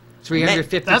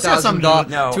got something to $350,000. do-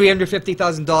 No.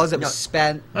 $350,000 that No. was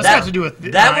spent. That's got to do with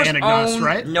that was Anagnos, owned,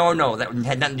 right? No, that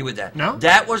had nothing to do with that. No?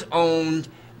 That was owned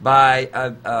by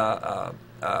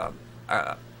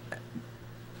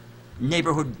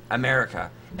Neighborhood America,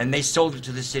 and they sold it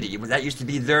to the city. That used to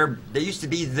be their. They used to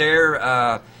be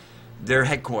their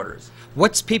headquarters.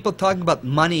 What's people talking about?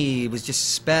 Money was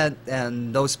just spent,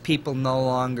 and those people no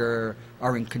longer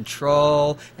are in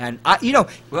control. And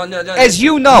Well, no, as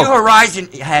you know, New Horizon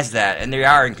has that, and they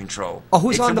are in control. oh,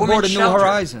 who's It's on a the board women's of New shelter.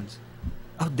 Horizons?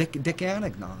 Oh, Dick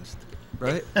Anagnos,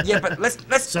 right? Yeah, but let's.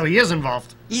 So he is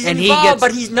involved. He's And he involved, gets-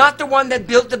 but he's not the one that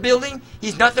built the building.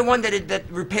 He's not the one that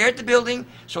repaired the building.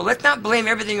 So let's not blame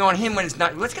everything on him when it's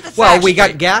not. Let's get the facts Well, we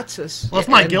got straight. Gatsis. Well, if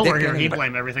Mike and Gill were Dick here, he'd Anagnos.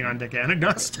 blame everything on Dick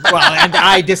Anagnos. Well, and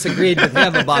I disagreed with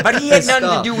him about. But he had his nothing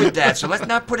stuff. to do with that. So let's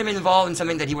not put him involved in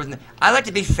something that he wasn't. I like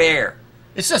to be fair.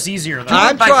 It's just easier, though.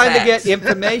 I'm by trying to facts. get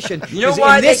information. You know 'Cause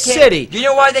why in this they can't, city, You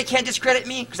know why they can't discredit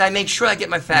me? Because I make sure I get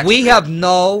my facts. we straight. have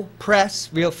no press,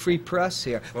 real free press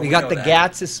here. Well, we we got know the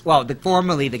that. Gatsis,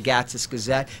 formerly the Gatsis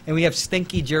Gazette, and we have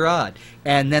Stinky Gerard,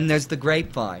 and then there's the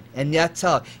Grapevine, and that's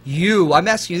how I'm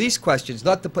asking you these questions,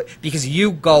 not to put because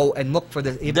you go and look for the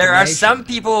information. There are some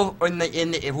people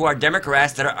who are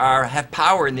Democrats that have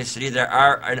power in this city. There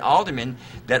are an alderman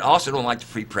that also don't like the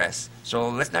free press. So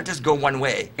let's not just go one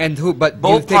way. and who, but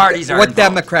Both you think parties are what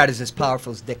involved. Democrat is as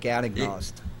powerful as Dick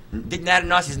Anagnos? Dick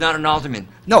Adanos is not an alderman.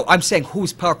 No, I'm saying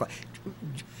who's powerful.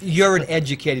 You're an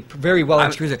educated, very well I'm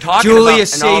educated. talking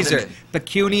Julius about an Caesar. alderman.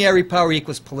 Pecuniary power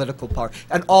equals political power.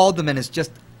 An alderman is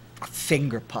just A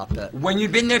finger puppet. When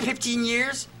you've been there 15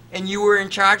 years and you were in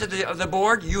charge of the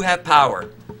board, you have power.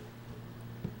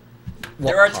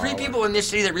 What there are power? 3 people in this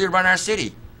city that really run our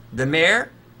city. The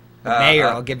mayor. Mayor,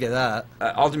 I'll give you that.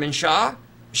 Alderman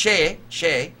Shea,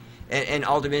 and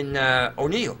Alderman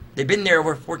O'Neill. They've been there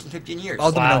over 14, 15 years.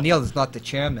 Alderman Wow. O'Neill is not the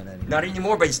chairman anymore. Not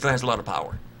anymore, but he still has a lot of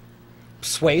power.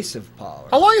 Persuasive power.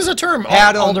 How long is the term,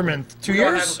 Pat Alderman? 2 We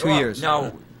don't years? have- 2 years.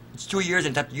 No, it's 2 years,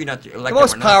 and it's up to you not to elect The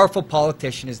most them or not. powerful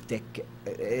politician is Dick.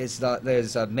 There's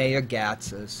Mayor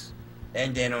Gatz's.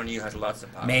 And Dan O'Neill has lots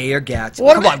of power. Mayor Gatz.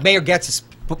 What Come about- on, Mayor Gatz has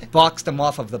boxed him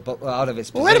off of out of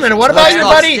his. Well, wait a position. minute, what about Let's your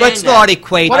not- buddy- Let's not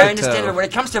equate I the understand two. that when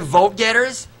it comes to vote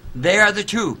getters, they are the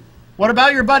two. What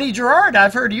about your buddy Gerard?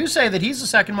 I've heard you say that he's the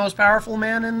second most powerful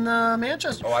man in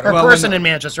Manchester, Oh, I or don't- Well, person when- in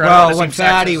Manchester. I don't Well, wanna when seem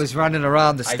Fatty sexist. was running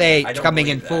around the state, I don't coming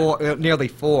in believe nearly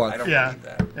fourth. I don't Yeah, believe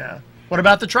that. yeah. What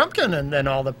about the Trumpkin and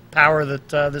all the power that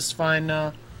this fine?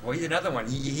 Well, he's another one.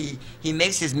 He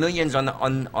makes his millions on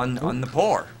the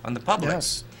poor, on the public.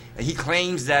 Yes. He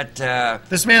claims that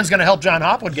This man's going to help John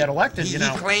Hopwood get elected. he You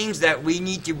know. claims that we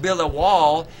need to build a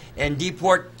wall and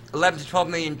deport 11 to 12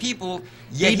 million people.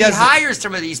 Yet he doesn't- hires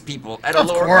some of these people at a Of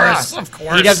lower course, cost. of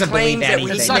course. He doesn't claims believe that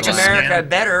we anything. need to Such make a America scam.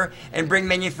 better and bring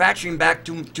manufacturing back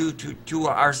to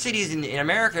our cities in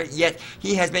America. Yet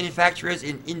he has manufacturers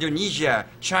in Indonesia,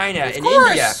 China, and course.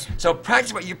 India. So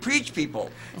practice what you preach,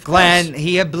 people. Glenn,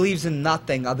 he believes in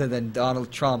nothing other than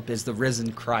Donald Trump is the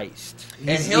risen Christ. And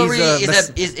He's Hillary a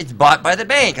it's bought by the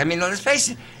bank. I mean, let's face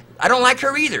it. I don't like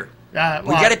her either. We well,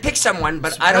 got to pick someone,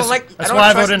 but I don't like. That's I don't why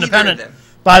I trust vote either of independent. them.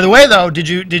 By the way, though, did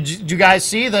you guys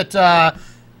see that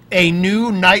a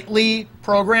new nightly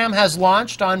program has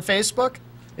launched on Facebook?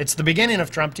 It's the beginning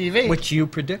of Trump TV. which you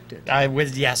predicted.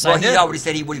 Yes, Well, I he did. already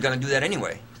said he was going to do that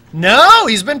anyway. No,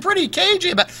 he's been pretty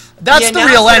cagey, but that's He the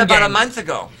announced real it end about game. a month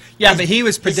ago. Yeah, but he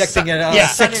was predicting it yeah.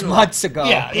 6 son-in-law. months ago.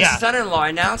 Yeah. His son-in-law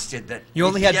announced it that You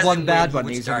only if he had one doesn't bad win, one. he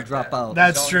would He's going to start drop out.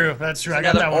 That's So- true. That's true. I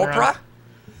got Another that one Oprah. wrong.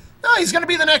 No, he's going to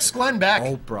be the next Glenn Beck,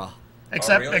 Oprah.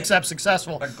 except really? except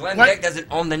successful. But Glenn Beck doesn't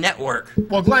own the network.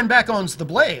 Well, Glenn Beck owns the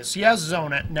Blaze. He has his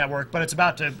own network, but it's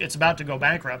about to go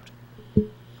bankrupt.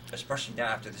 Especially now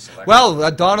after this election.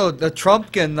 Well, Donald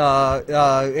Trump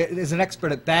is an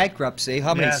expert at bankruptcy.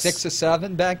 How many? Yes. 6 or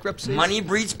 7 bankruptcies? money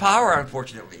breeds power,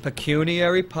 unfortunately.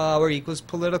 Pecuniary power equals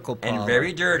political power. And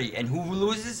very dirty. And who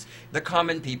loses? The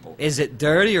common people. Is it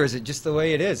dirty or is it just the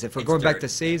way it is? If we're It's going back dirty. to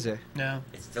Caesar, Yeah,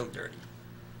 It's still dirty.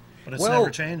 but it's Well- never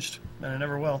changed, and it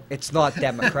never will. it's not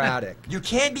democratic. You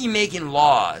can't be making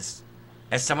laws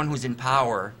as someone who's in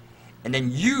power, and then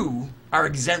you are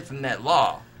exempt from that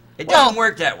law. It doesn't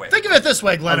work that way. Think of it this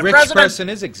way, Glenn. A rich person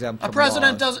is exempt from laws.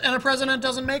 A president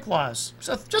doesn't make laws.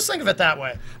 So just think of it that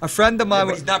way. A friend of mine,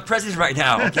 But he's not president right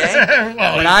now, okay?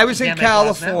 Well, when you I was in can't make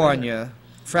laws now, California,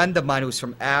 a friend of mine who was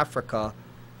from Africa,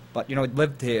 but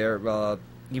lived here.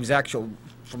 He was actually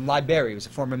from Liberia. He was a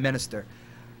former minister.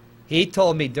 He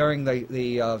told me during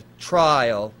the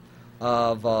trial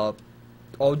of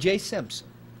O.J. Simpson.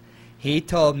 He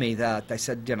told me that. I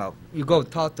said, you go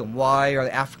talk to him. Why are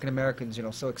the African Americans,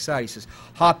 so excited? He says,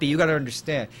 Hoppy, you got to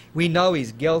understand. We know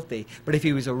he's guilty, but if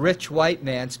he was a rich white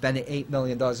man spending $8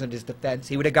 million on his defense,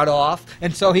 he would have got off.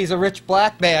 And so he's a rich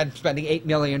black man spending $8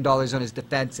 million on his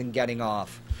defense and getting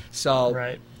off. So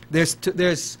Right.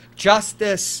 there's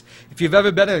justice. If you've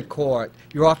ever been in court,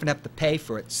 you often have to pay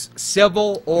for it,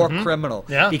 civil or criminal,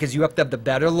 Yeah. because you have to have the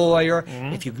better lawyer.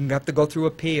 If you have to go through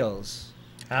appeals.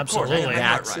 Absolutely. course,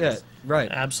 That's rights. it. Right.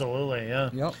 Absolutely. Yeah.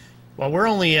 Yep. Well, we're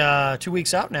only 2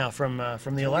 weeks out now from the 2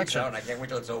 weeks election. out, and I can't wait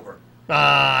till it's over.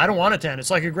 I don't want it to end. It's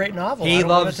like a great novel. I He don't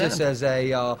want loves it to this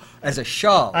end. as a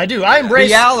show. I do. I embrace.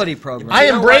 reality program. I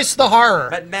You know embrace the horror.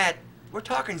 But Matt, we're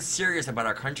talking serious about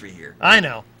our country here. I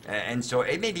know. And so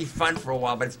it may be fun for a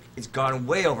while, but it's gone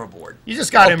way overboard. You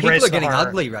just got to People embrace are the getting horror.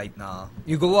 ugly right now.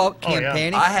 You go out Oh, yeah.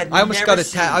 campaigning. I almost never got attacked.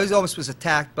 seen- I almost was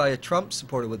attacked by a Trump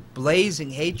supporter with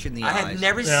blazing hatred in the I eyes. have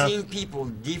never Yeah. seen people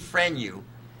defriend you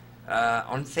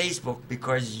on Facebook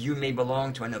because you may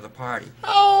belong to another party.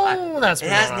 Oh, that's It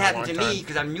been hasn't going on a happened long to time. me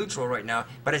because I'm neutral right now,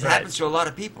 but it Right. happens to a lot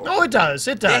of people. Oh, it does.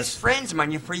 It Best does. friends,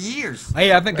 man, you for years. I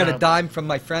haven't got Yeah. a dime from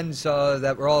my friends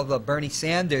that were all the Bernie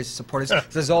Sanders supporters.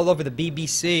 It was all over the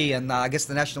BBC and I guess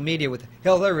the national media with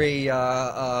Hillary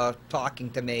talking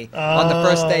to me on the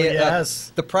first day of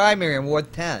yes. the primary in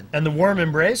Ward 10. And the warm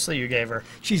embrace that you gave her.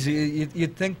 Jeez,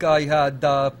 you'd think I had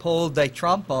pulled a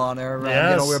Trump on her. And,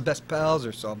 Yes. we're best pals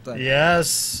or something.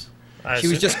 Yes. She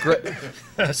was just great.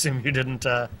 I assume you didn't.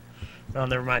 Oh,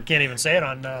 never mind. Can't even say it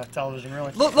on television,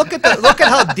 really. Look at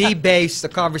how debased the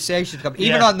conversation comes.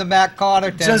 Even Yeah. on the Matt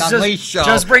Connarton Unleashed show.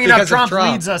 just bringing up because of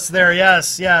Trump leads us there.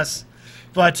 Yes, yes.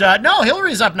 But no,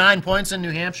 Hillary's up 9 points in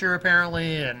New Hampshire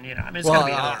apparently, and I mean it's Well,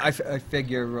 going to be Hillary. I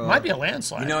figure Might be a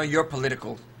landslide. You know, you're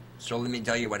political, so let me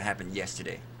tell you what happened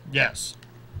yesterday. Yes.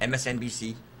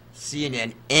 MSNBC,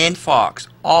 CNN, and Fox,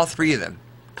 all three of them,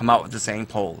 come out with the same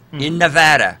poll. In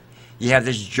Nevada, you have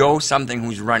this Joe something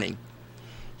who's running.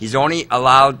 He's only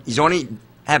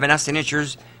have enough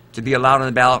signatures to be allowed on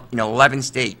the ballot in 11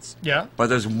 states. Yeah. But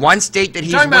there's one state that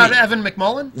he's Talking winning. about Evan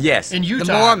McMullen? Yes. In Utah.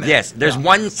 The Mormon. Yes, there's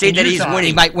one state that he's Utah. winning.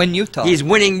 he might win Utah. He's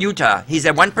winning Utah. He's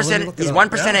at 1%. look it He's up.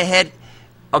 1% Yeah. ahead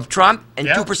of Trump and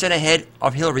Yeah. 2% ahead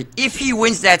of Hillary. If he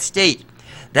wins that state,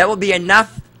 that will be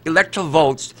enough electoral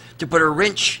votes to put a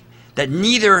wrench that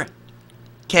neither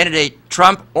candidate,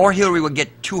 Trump or Hillary, will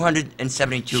get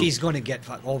 272. She's going to get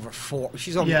over 4.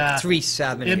 She's over Yeah.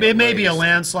 370. It may be a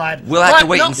landslide. We'll have to But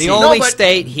wait no, and see. The No, only but-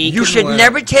 state he You can should win.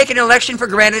 never take an election for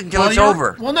granted until it's you're-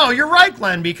 over. Well, no, you're right,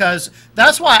 Glenn, because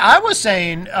that's why I was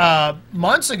saying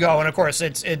months ago, and of course,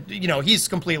 he's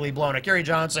completely blown it. Gary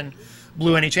Johnson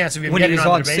blew any chance of even when he getting was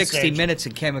on on the debate 60 stage. Minutes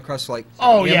and came across like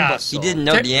Oh, yeah. imbecile. He didn't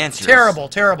know the answers. Terrible,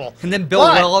 terrible. And then Bill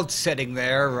But Weld sitting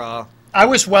there. I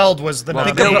wish Weld was the Well,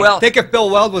 nominee. Bill Weld- Think if Bill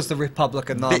Weld was the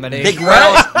Republican nominee. Big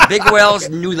Wells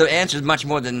knew the answers much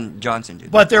more than Johnson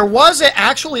did. But there was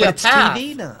actually But a it's path.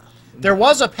 TV now. There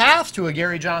was a path to a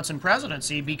Gary Johnson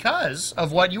presidency because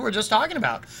of what you were just talking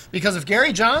about. Because if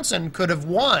Gary Johnson could have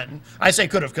won, I say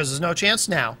could have because there's no chance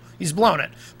now, he's blown it.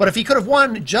 But if he could have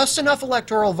won just enough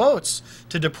electoral votes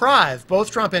to deprive both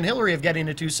Trump and Hillary of getting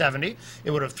to 270, it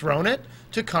would have thrown it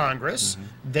to Congress.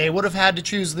 They would have had to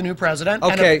choose the new president.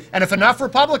 Okay. And if enough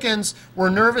Republicans were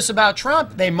nervous about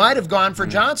Trump, they might have gone for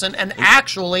Johnson, and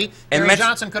actually Gary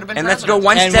Johnson could have been and president. let's go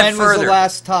one And step when was further. the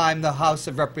last time the House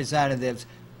of Representatives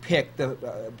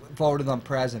voted on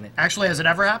president? Actually, has it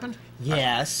ever happened?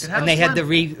 Yes, It has and they had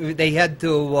when?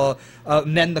 to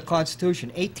amend the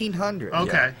Constitution, 1800.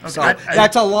 Okay. So I-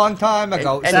 that's a long time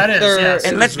ago. And- It's that the is, third- yes.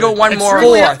 And let's go one more.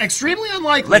 Extremely, Fourth. extremely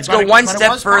unlikely. Let's but go it- one but it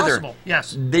step was further. possible.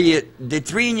 Yes. The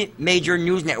three major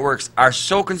news networks are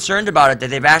so concerned about it that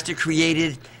they've actually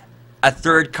created a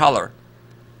third color,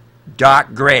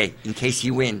 dark gray, in case he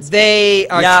wins. They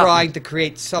are Now- trying to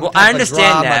create some Well, type I of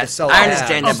understand drama that. to sell I ads.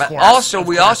 understand that, Of but course, also of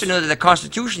we course. also know that the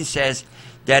Constitution says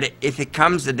that if it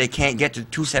comes that they can't get to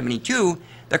 272,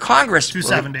 the Congress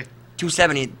 270.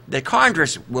 270, the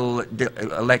Congress will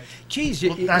elect. Geez,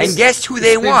 that's- And guess who the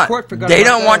they Supreme want? Court forgot They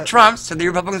about don't want that. Trump, so the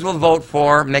Republicans will vote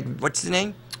for what's his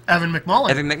name? Evan McMullen.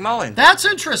 Evan McMullen. That's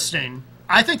interesting.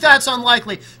 I think that's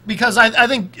unlikely because I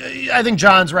think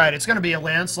John's right. It's going to be a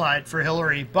landslide for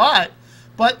Hillary, but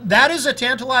that is a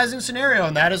tantalizing scenario,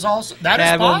 and that is also that is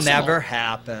That will possible. never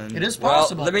happen. It is Well,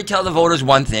 possible. let me tell the voters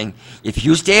one thing. If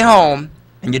you stay home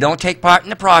and you don't take part in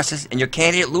the process and your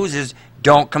candidate loses,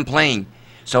 don't complain.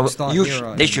 So It's not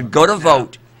here they should go to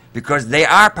vote because they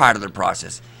are part of the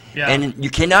process. Yeah. And you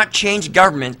cannot change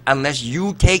government unless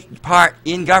you take part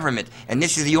in government. And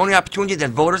this is the only opportunity that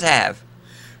voters have.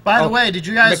 By the way, did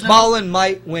you guys know McMullen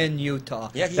might win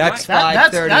Utah. Yeah, he that's might.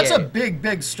 that's 538. a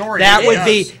big story. That It would is.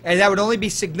 be, and that would only be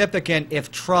significant if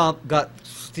Trump got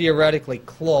theoretically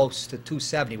close to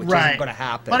 270, which right. isn't going to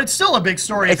happen. But it's still a big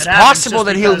story. if It's it happens, possible just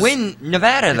that he'll because win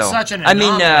Nevada, though. such an I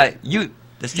mean, anomaly.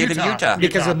 the state Utah. of Utah.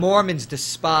 because Utah. the Mormons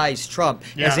despise Trump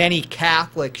Yeah. as any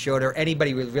Catholic should, or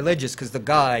anybody religious, because the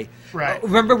guy. Right.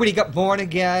 Remember when he got born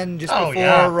again just Oh, before,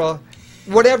 yeah.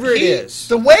 whatever it is.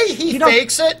 The way he You know-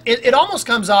 fakes it almost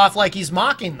comes off like he's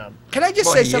mocking them. Can I just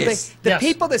Well, say he something? is. The Yes.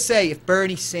 people that say if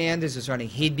Bernie Sanders is running,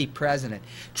 he'd be president.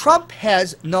 Trump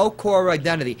has no core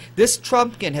identity. This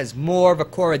Trumpkin has more of a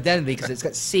core identity because it's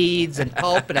got seeds and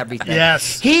pulp and everything.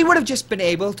 Yes. He would have just been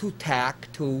able to tack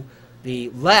to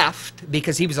the left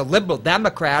because he was a liberal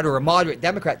Democrat or a moderate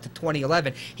Democrat to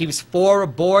 2011. He was for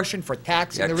abortion, for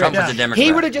taxing Yeah, the Trump rich. was a Democrat.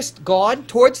 He would have just gone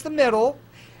towards the middle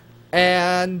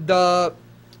and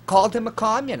called him a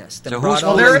communist. And So brought who's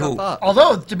all fooling this who? stuff up.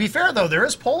 Although, to be fair, though, there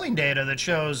is polling data that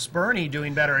shows Bernie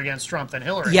doing better against Trump than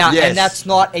Hillary. Yeah, Yes. and that's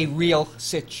not a real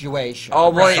situation. Oh,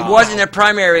 well, Right. it was in the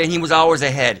primary, and he was always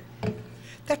ahead.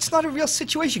 That's not a real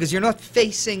situation because you're not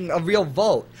facing a real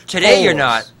vote. Today you're Polls.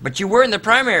 not, but you were in the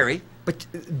primary. But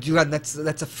Juan, that's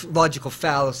a logical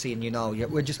fallacy, and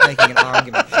we're just making an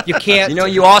argument. You can't. You know,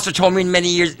 you also told me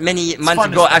many months fun to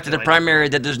ago after the speculate. primary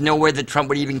that there's no way that Trump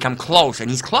would even come close, and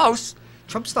he's close.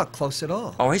 Trump's not close at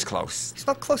all. Oh, he's close. He's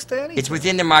not close to anything. It's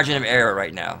within the margin of error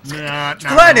right now. Not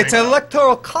Glenn, really. it's an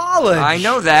electoral college. I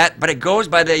know that, but it goes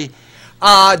by the.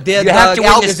 Did You have to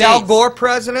win the is Al states. Gore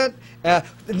president?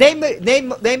 Name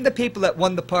the people that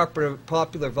won the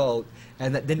popular vote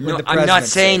and that didn't No, win the I'm presidency. not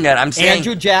saying that. I'm saying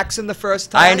Andrew Jackson the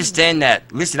first time. I understand that.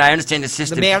 Listen, I understand the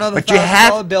system. man on the but you $1,000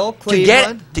 have bill, to get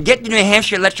Cleveland. to get the New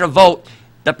Hampshire electoral vote.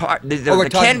 The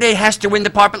candidate has to win the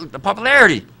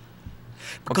popularity.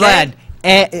 Okay? Glenn,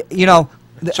 you know,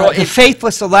 the, So the if-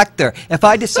 faithless elector. If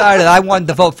I decided I wanted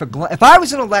to vote for Glenn, if I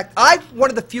was an I'm one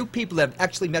of the few people that have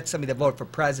actually met somebody that voted for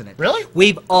president. Really?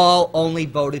 We've all only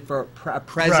voted for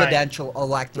presidential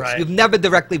electors. Right. You've never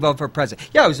directly voted for president.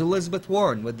 Yeah, it was Elizabeth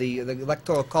Warren with the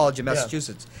Electoral College of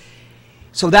Massachusetts.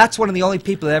 So that's one of the only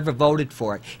people that ever voted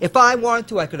for it. If I wanted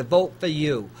to, I could vote for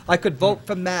you. I could vote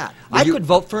for Matt. I could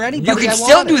vote for anybody You can I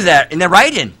still wanted. do that in the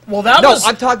write-in. Well, that No, was...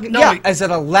 I'm talking, no, yeah, as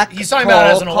an electoral He's talking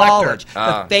about as an elector. college.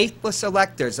 Ah. The faithless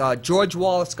electors. George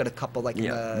Wallace got a couple, like, in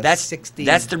the That's 60s.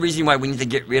 That's the reason why we need to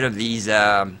get rid of these.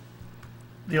 The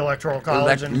Electoral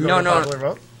College and No, go to no. popular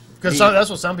vote? Because The- that's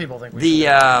what some people think we should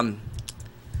The do.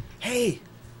 Hey,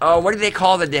 what do they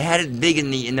call it? They had it big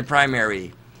in the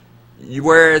primary.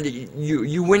 Where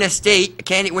you win a state, a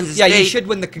candidate wins a Yeah, state. you should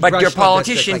win the But your congressional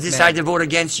politicians district like decide Maine. to vote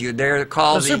against you. They're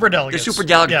called The superdelegates. The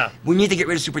superdelegates. Yeah. We need to get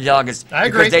rid of superdelegates. I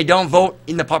agree. Because they don't vote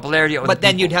in the popularity of but the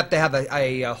then people. you'd have to have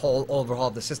a whole overhaul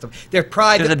of the system. They're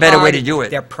private. There's a better way party- to do it.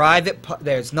 They're private.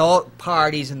 There's no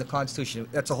parties in the Constitution.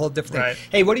 That's a whole different Right. thing.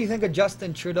 Hey, what do you think of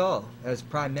Justin Trudeau as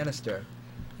Prime Minister?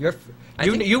 I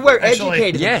think- You were Actually,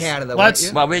 educated yes. in Canada, Let's-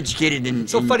 weren't you? Well, we're educated in,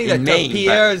 So in, funny in that Maine. but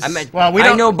Pierre's- Well, we I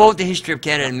don't- know both the history of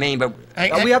Canada and Maine, but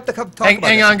Hang, we have to come talk hang, about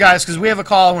hang this. on, guys, because we have a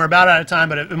call and we're about out of time,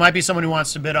 but it might be someone who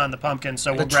wants to bid on the pumpkin,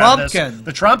 so we'll grab this. Trumpkin.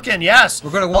 The Trumpkin, yes.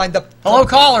 We're going to wind up. Hello,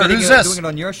 caller. bidding Who's it- this? Doing it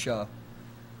on your show.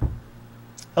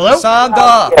 Hello? Is Sound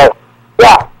off.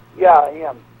 Yes. Yeah, I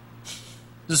am.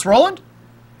 this Roland?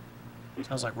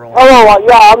 Sounds like Roland. Hello,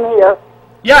 yeah, I'm here.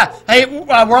 Yeah. Hey,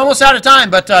 we're almost out of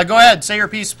time, but go ahead. Say your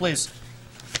piece, please.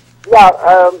 Yeah,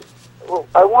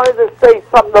 I wanted to say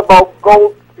something about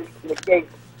Gold Street and the gate.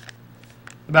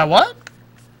 About what?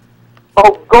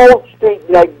 Oh, Gold Street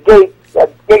and that gate Oh,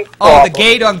 the problem.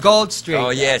 gate on Gold Street.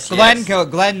 Oh, yes, Glenn, yes.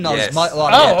 Glenn knows Yes. a lot Oh,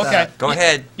 about okay. that. go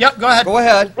ahead. Yep, go ahead. Go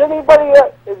ahead. Has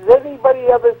anybody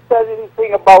ever said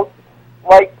anything about,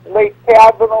 like, Lake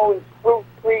Kavanaugh and Spruce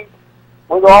Street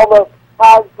with all the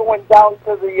cars going down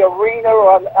to the arena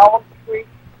on Elm Street?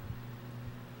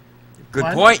 Good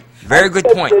What? point. Very good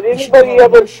point. Did anybody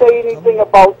ever say anything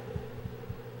about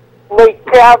Lake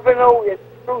Kavanaugh and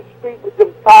Spruce Street with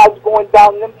them cars going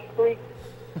down them streets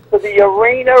to the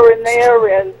arena in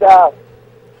there and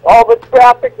all the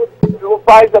traffic would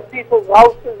by the people's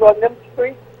houses on them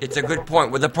streets? It's a good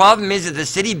point. Well, the problem is that the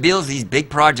city builds these big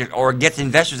projects or gets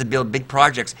investors to build big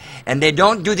projects, and they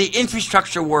don't do the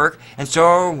infrastructure work, and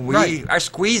so we Right. are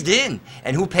squeezed in.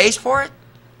 And who pays for it?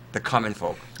 The common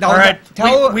folk. Now, All right.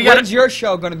 tell We gotta- when's your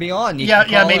show going to be on? You Yeah,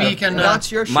 can yeah, call maybe in. you can,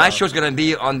 Announce your show. My show's going to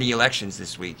be on the elections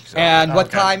this week. So. And what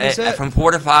Okay. time is it? From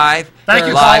 4 to 5. Thank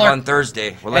you, live caller. on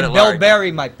Thursday. We'll let And it Bill large.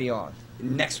 Berry might be on.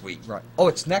 Next week. Right. Oh,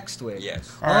 it's next week. Yes.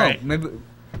 All right. Maybe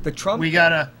the Trump. We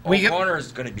gotta O'Connor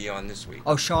is going to be on this week.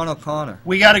 Oh, Sean O'Connor.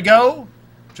 we gotta go.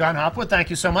 John Hopwood, thank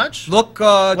you so much. Look,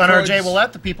 Leonard J. towards-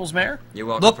 Ouellette, the People's Mayor. You're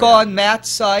welcome. Look for on Matt's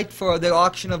site for the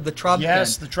auction of the Trump.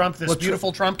 Yes, the Trump, this Well,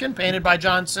 beautiful Trumpkin painted by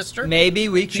John's sister. Maybe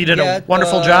we can. She did a get,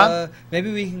 wonderful job.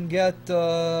 Maybe we can get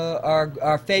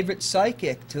our favorite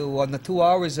psychic to on the 2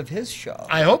 hours of his show.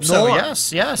 I hope so. Norm,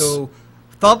 Yes, yes. To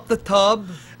thump the tub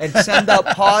and send out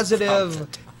positive.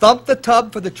 Thump the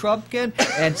tub for the Trumpkin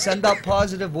and send out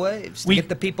positive waves to We- get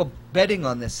the people betting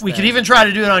on this. We thing. could even try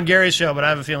to do it on Gary's show, but I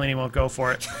have a feeling he won't go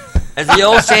for it. As the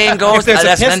old saying If goes, there's a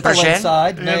that's pistol 10%.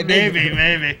 inside, maybe,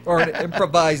 maybe. or an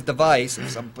improvised device of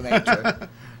some nature.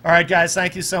 All right, guys,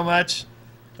 thank you so much.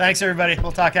 Thanks, everybody.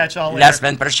 We'll talk at y'all later. That's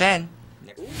 10%.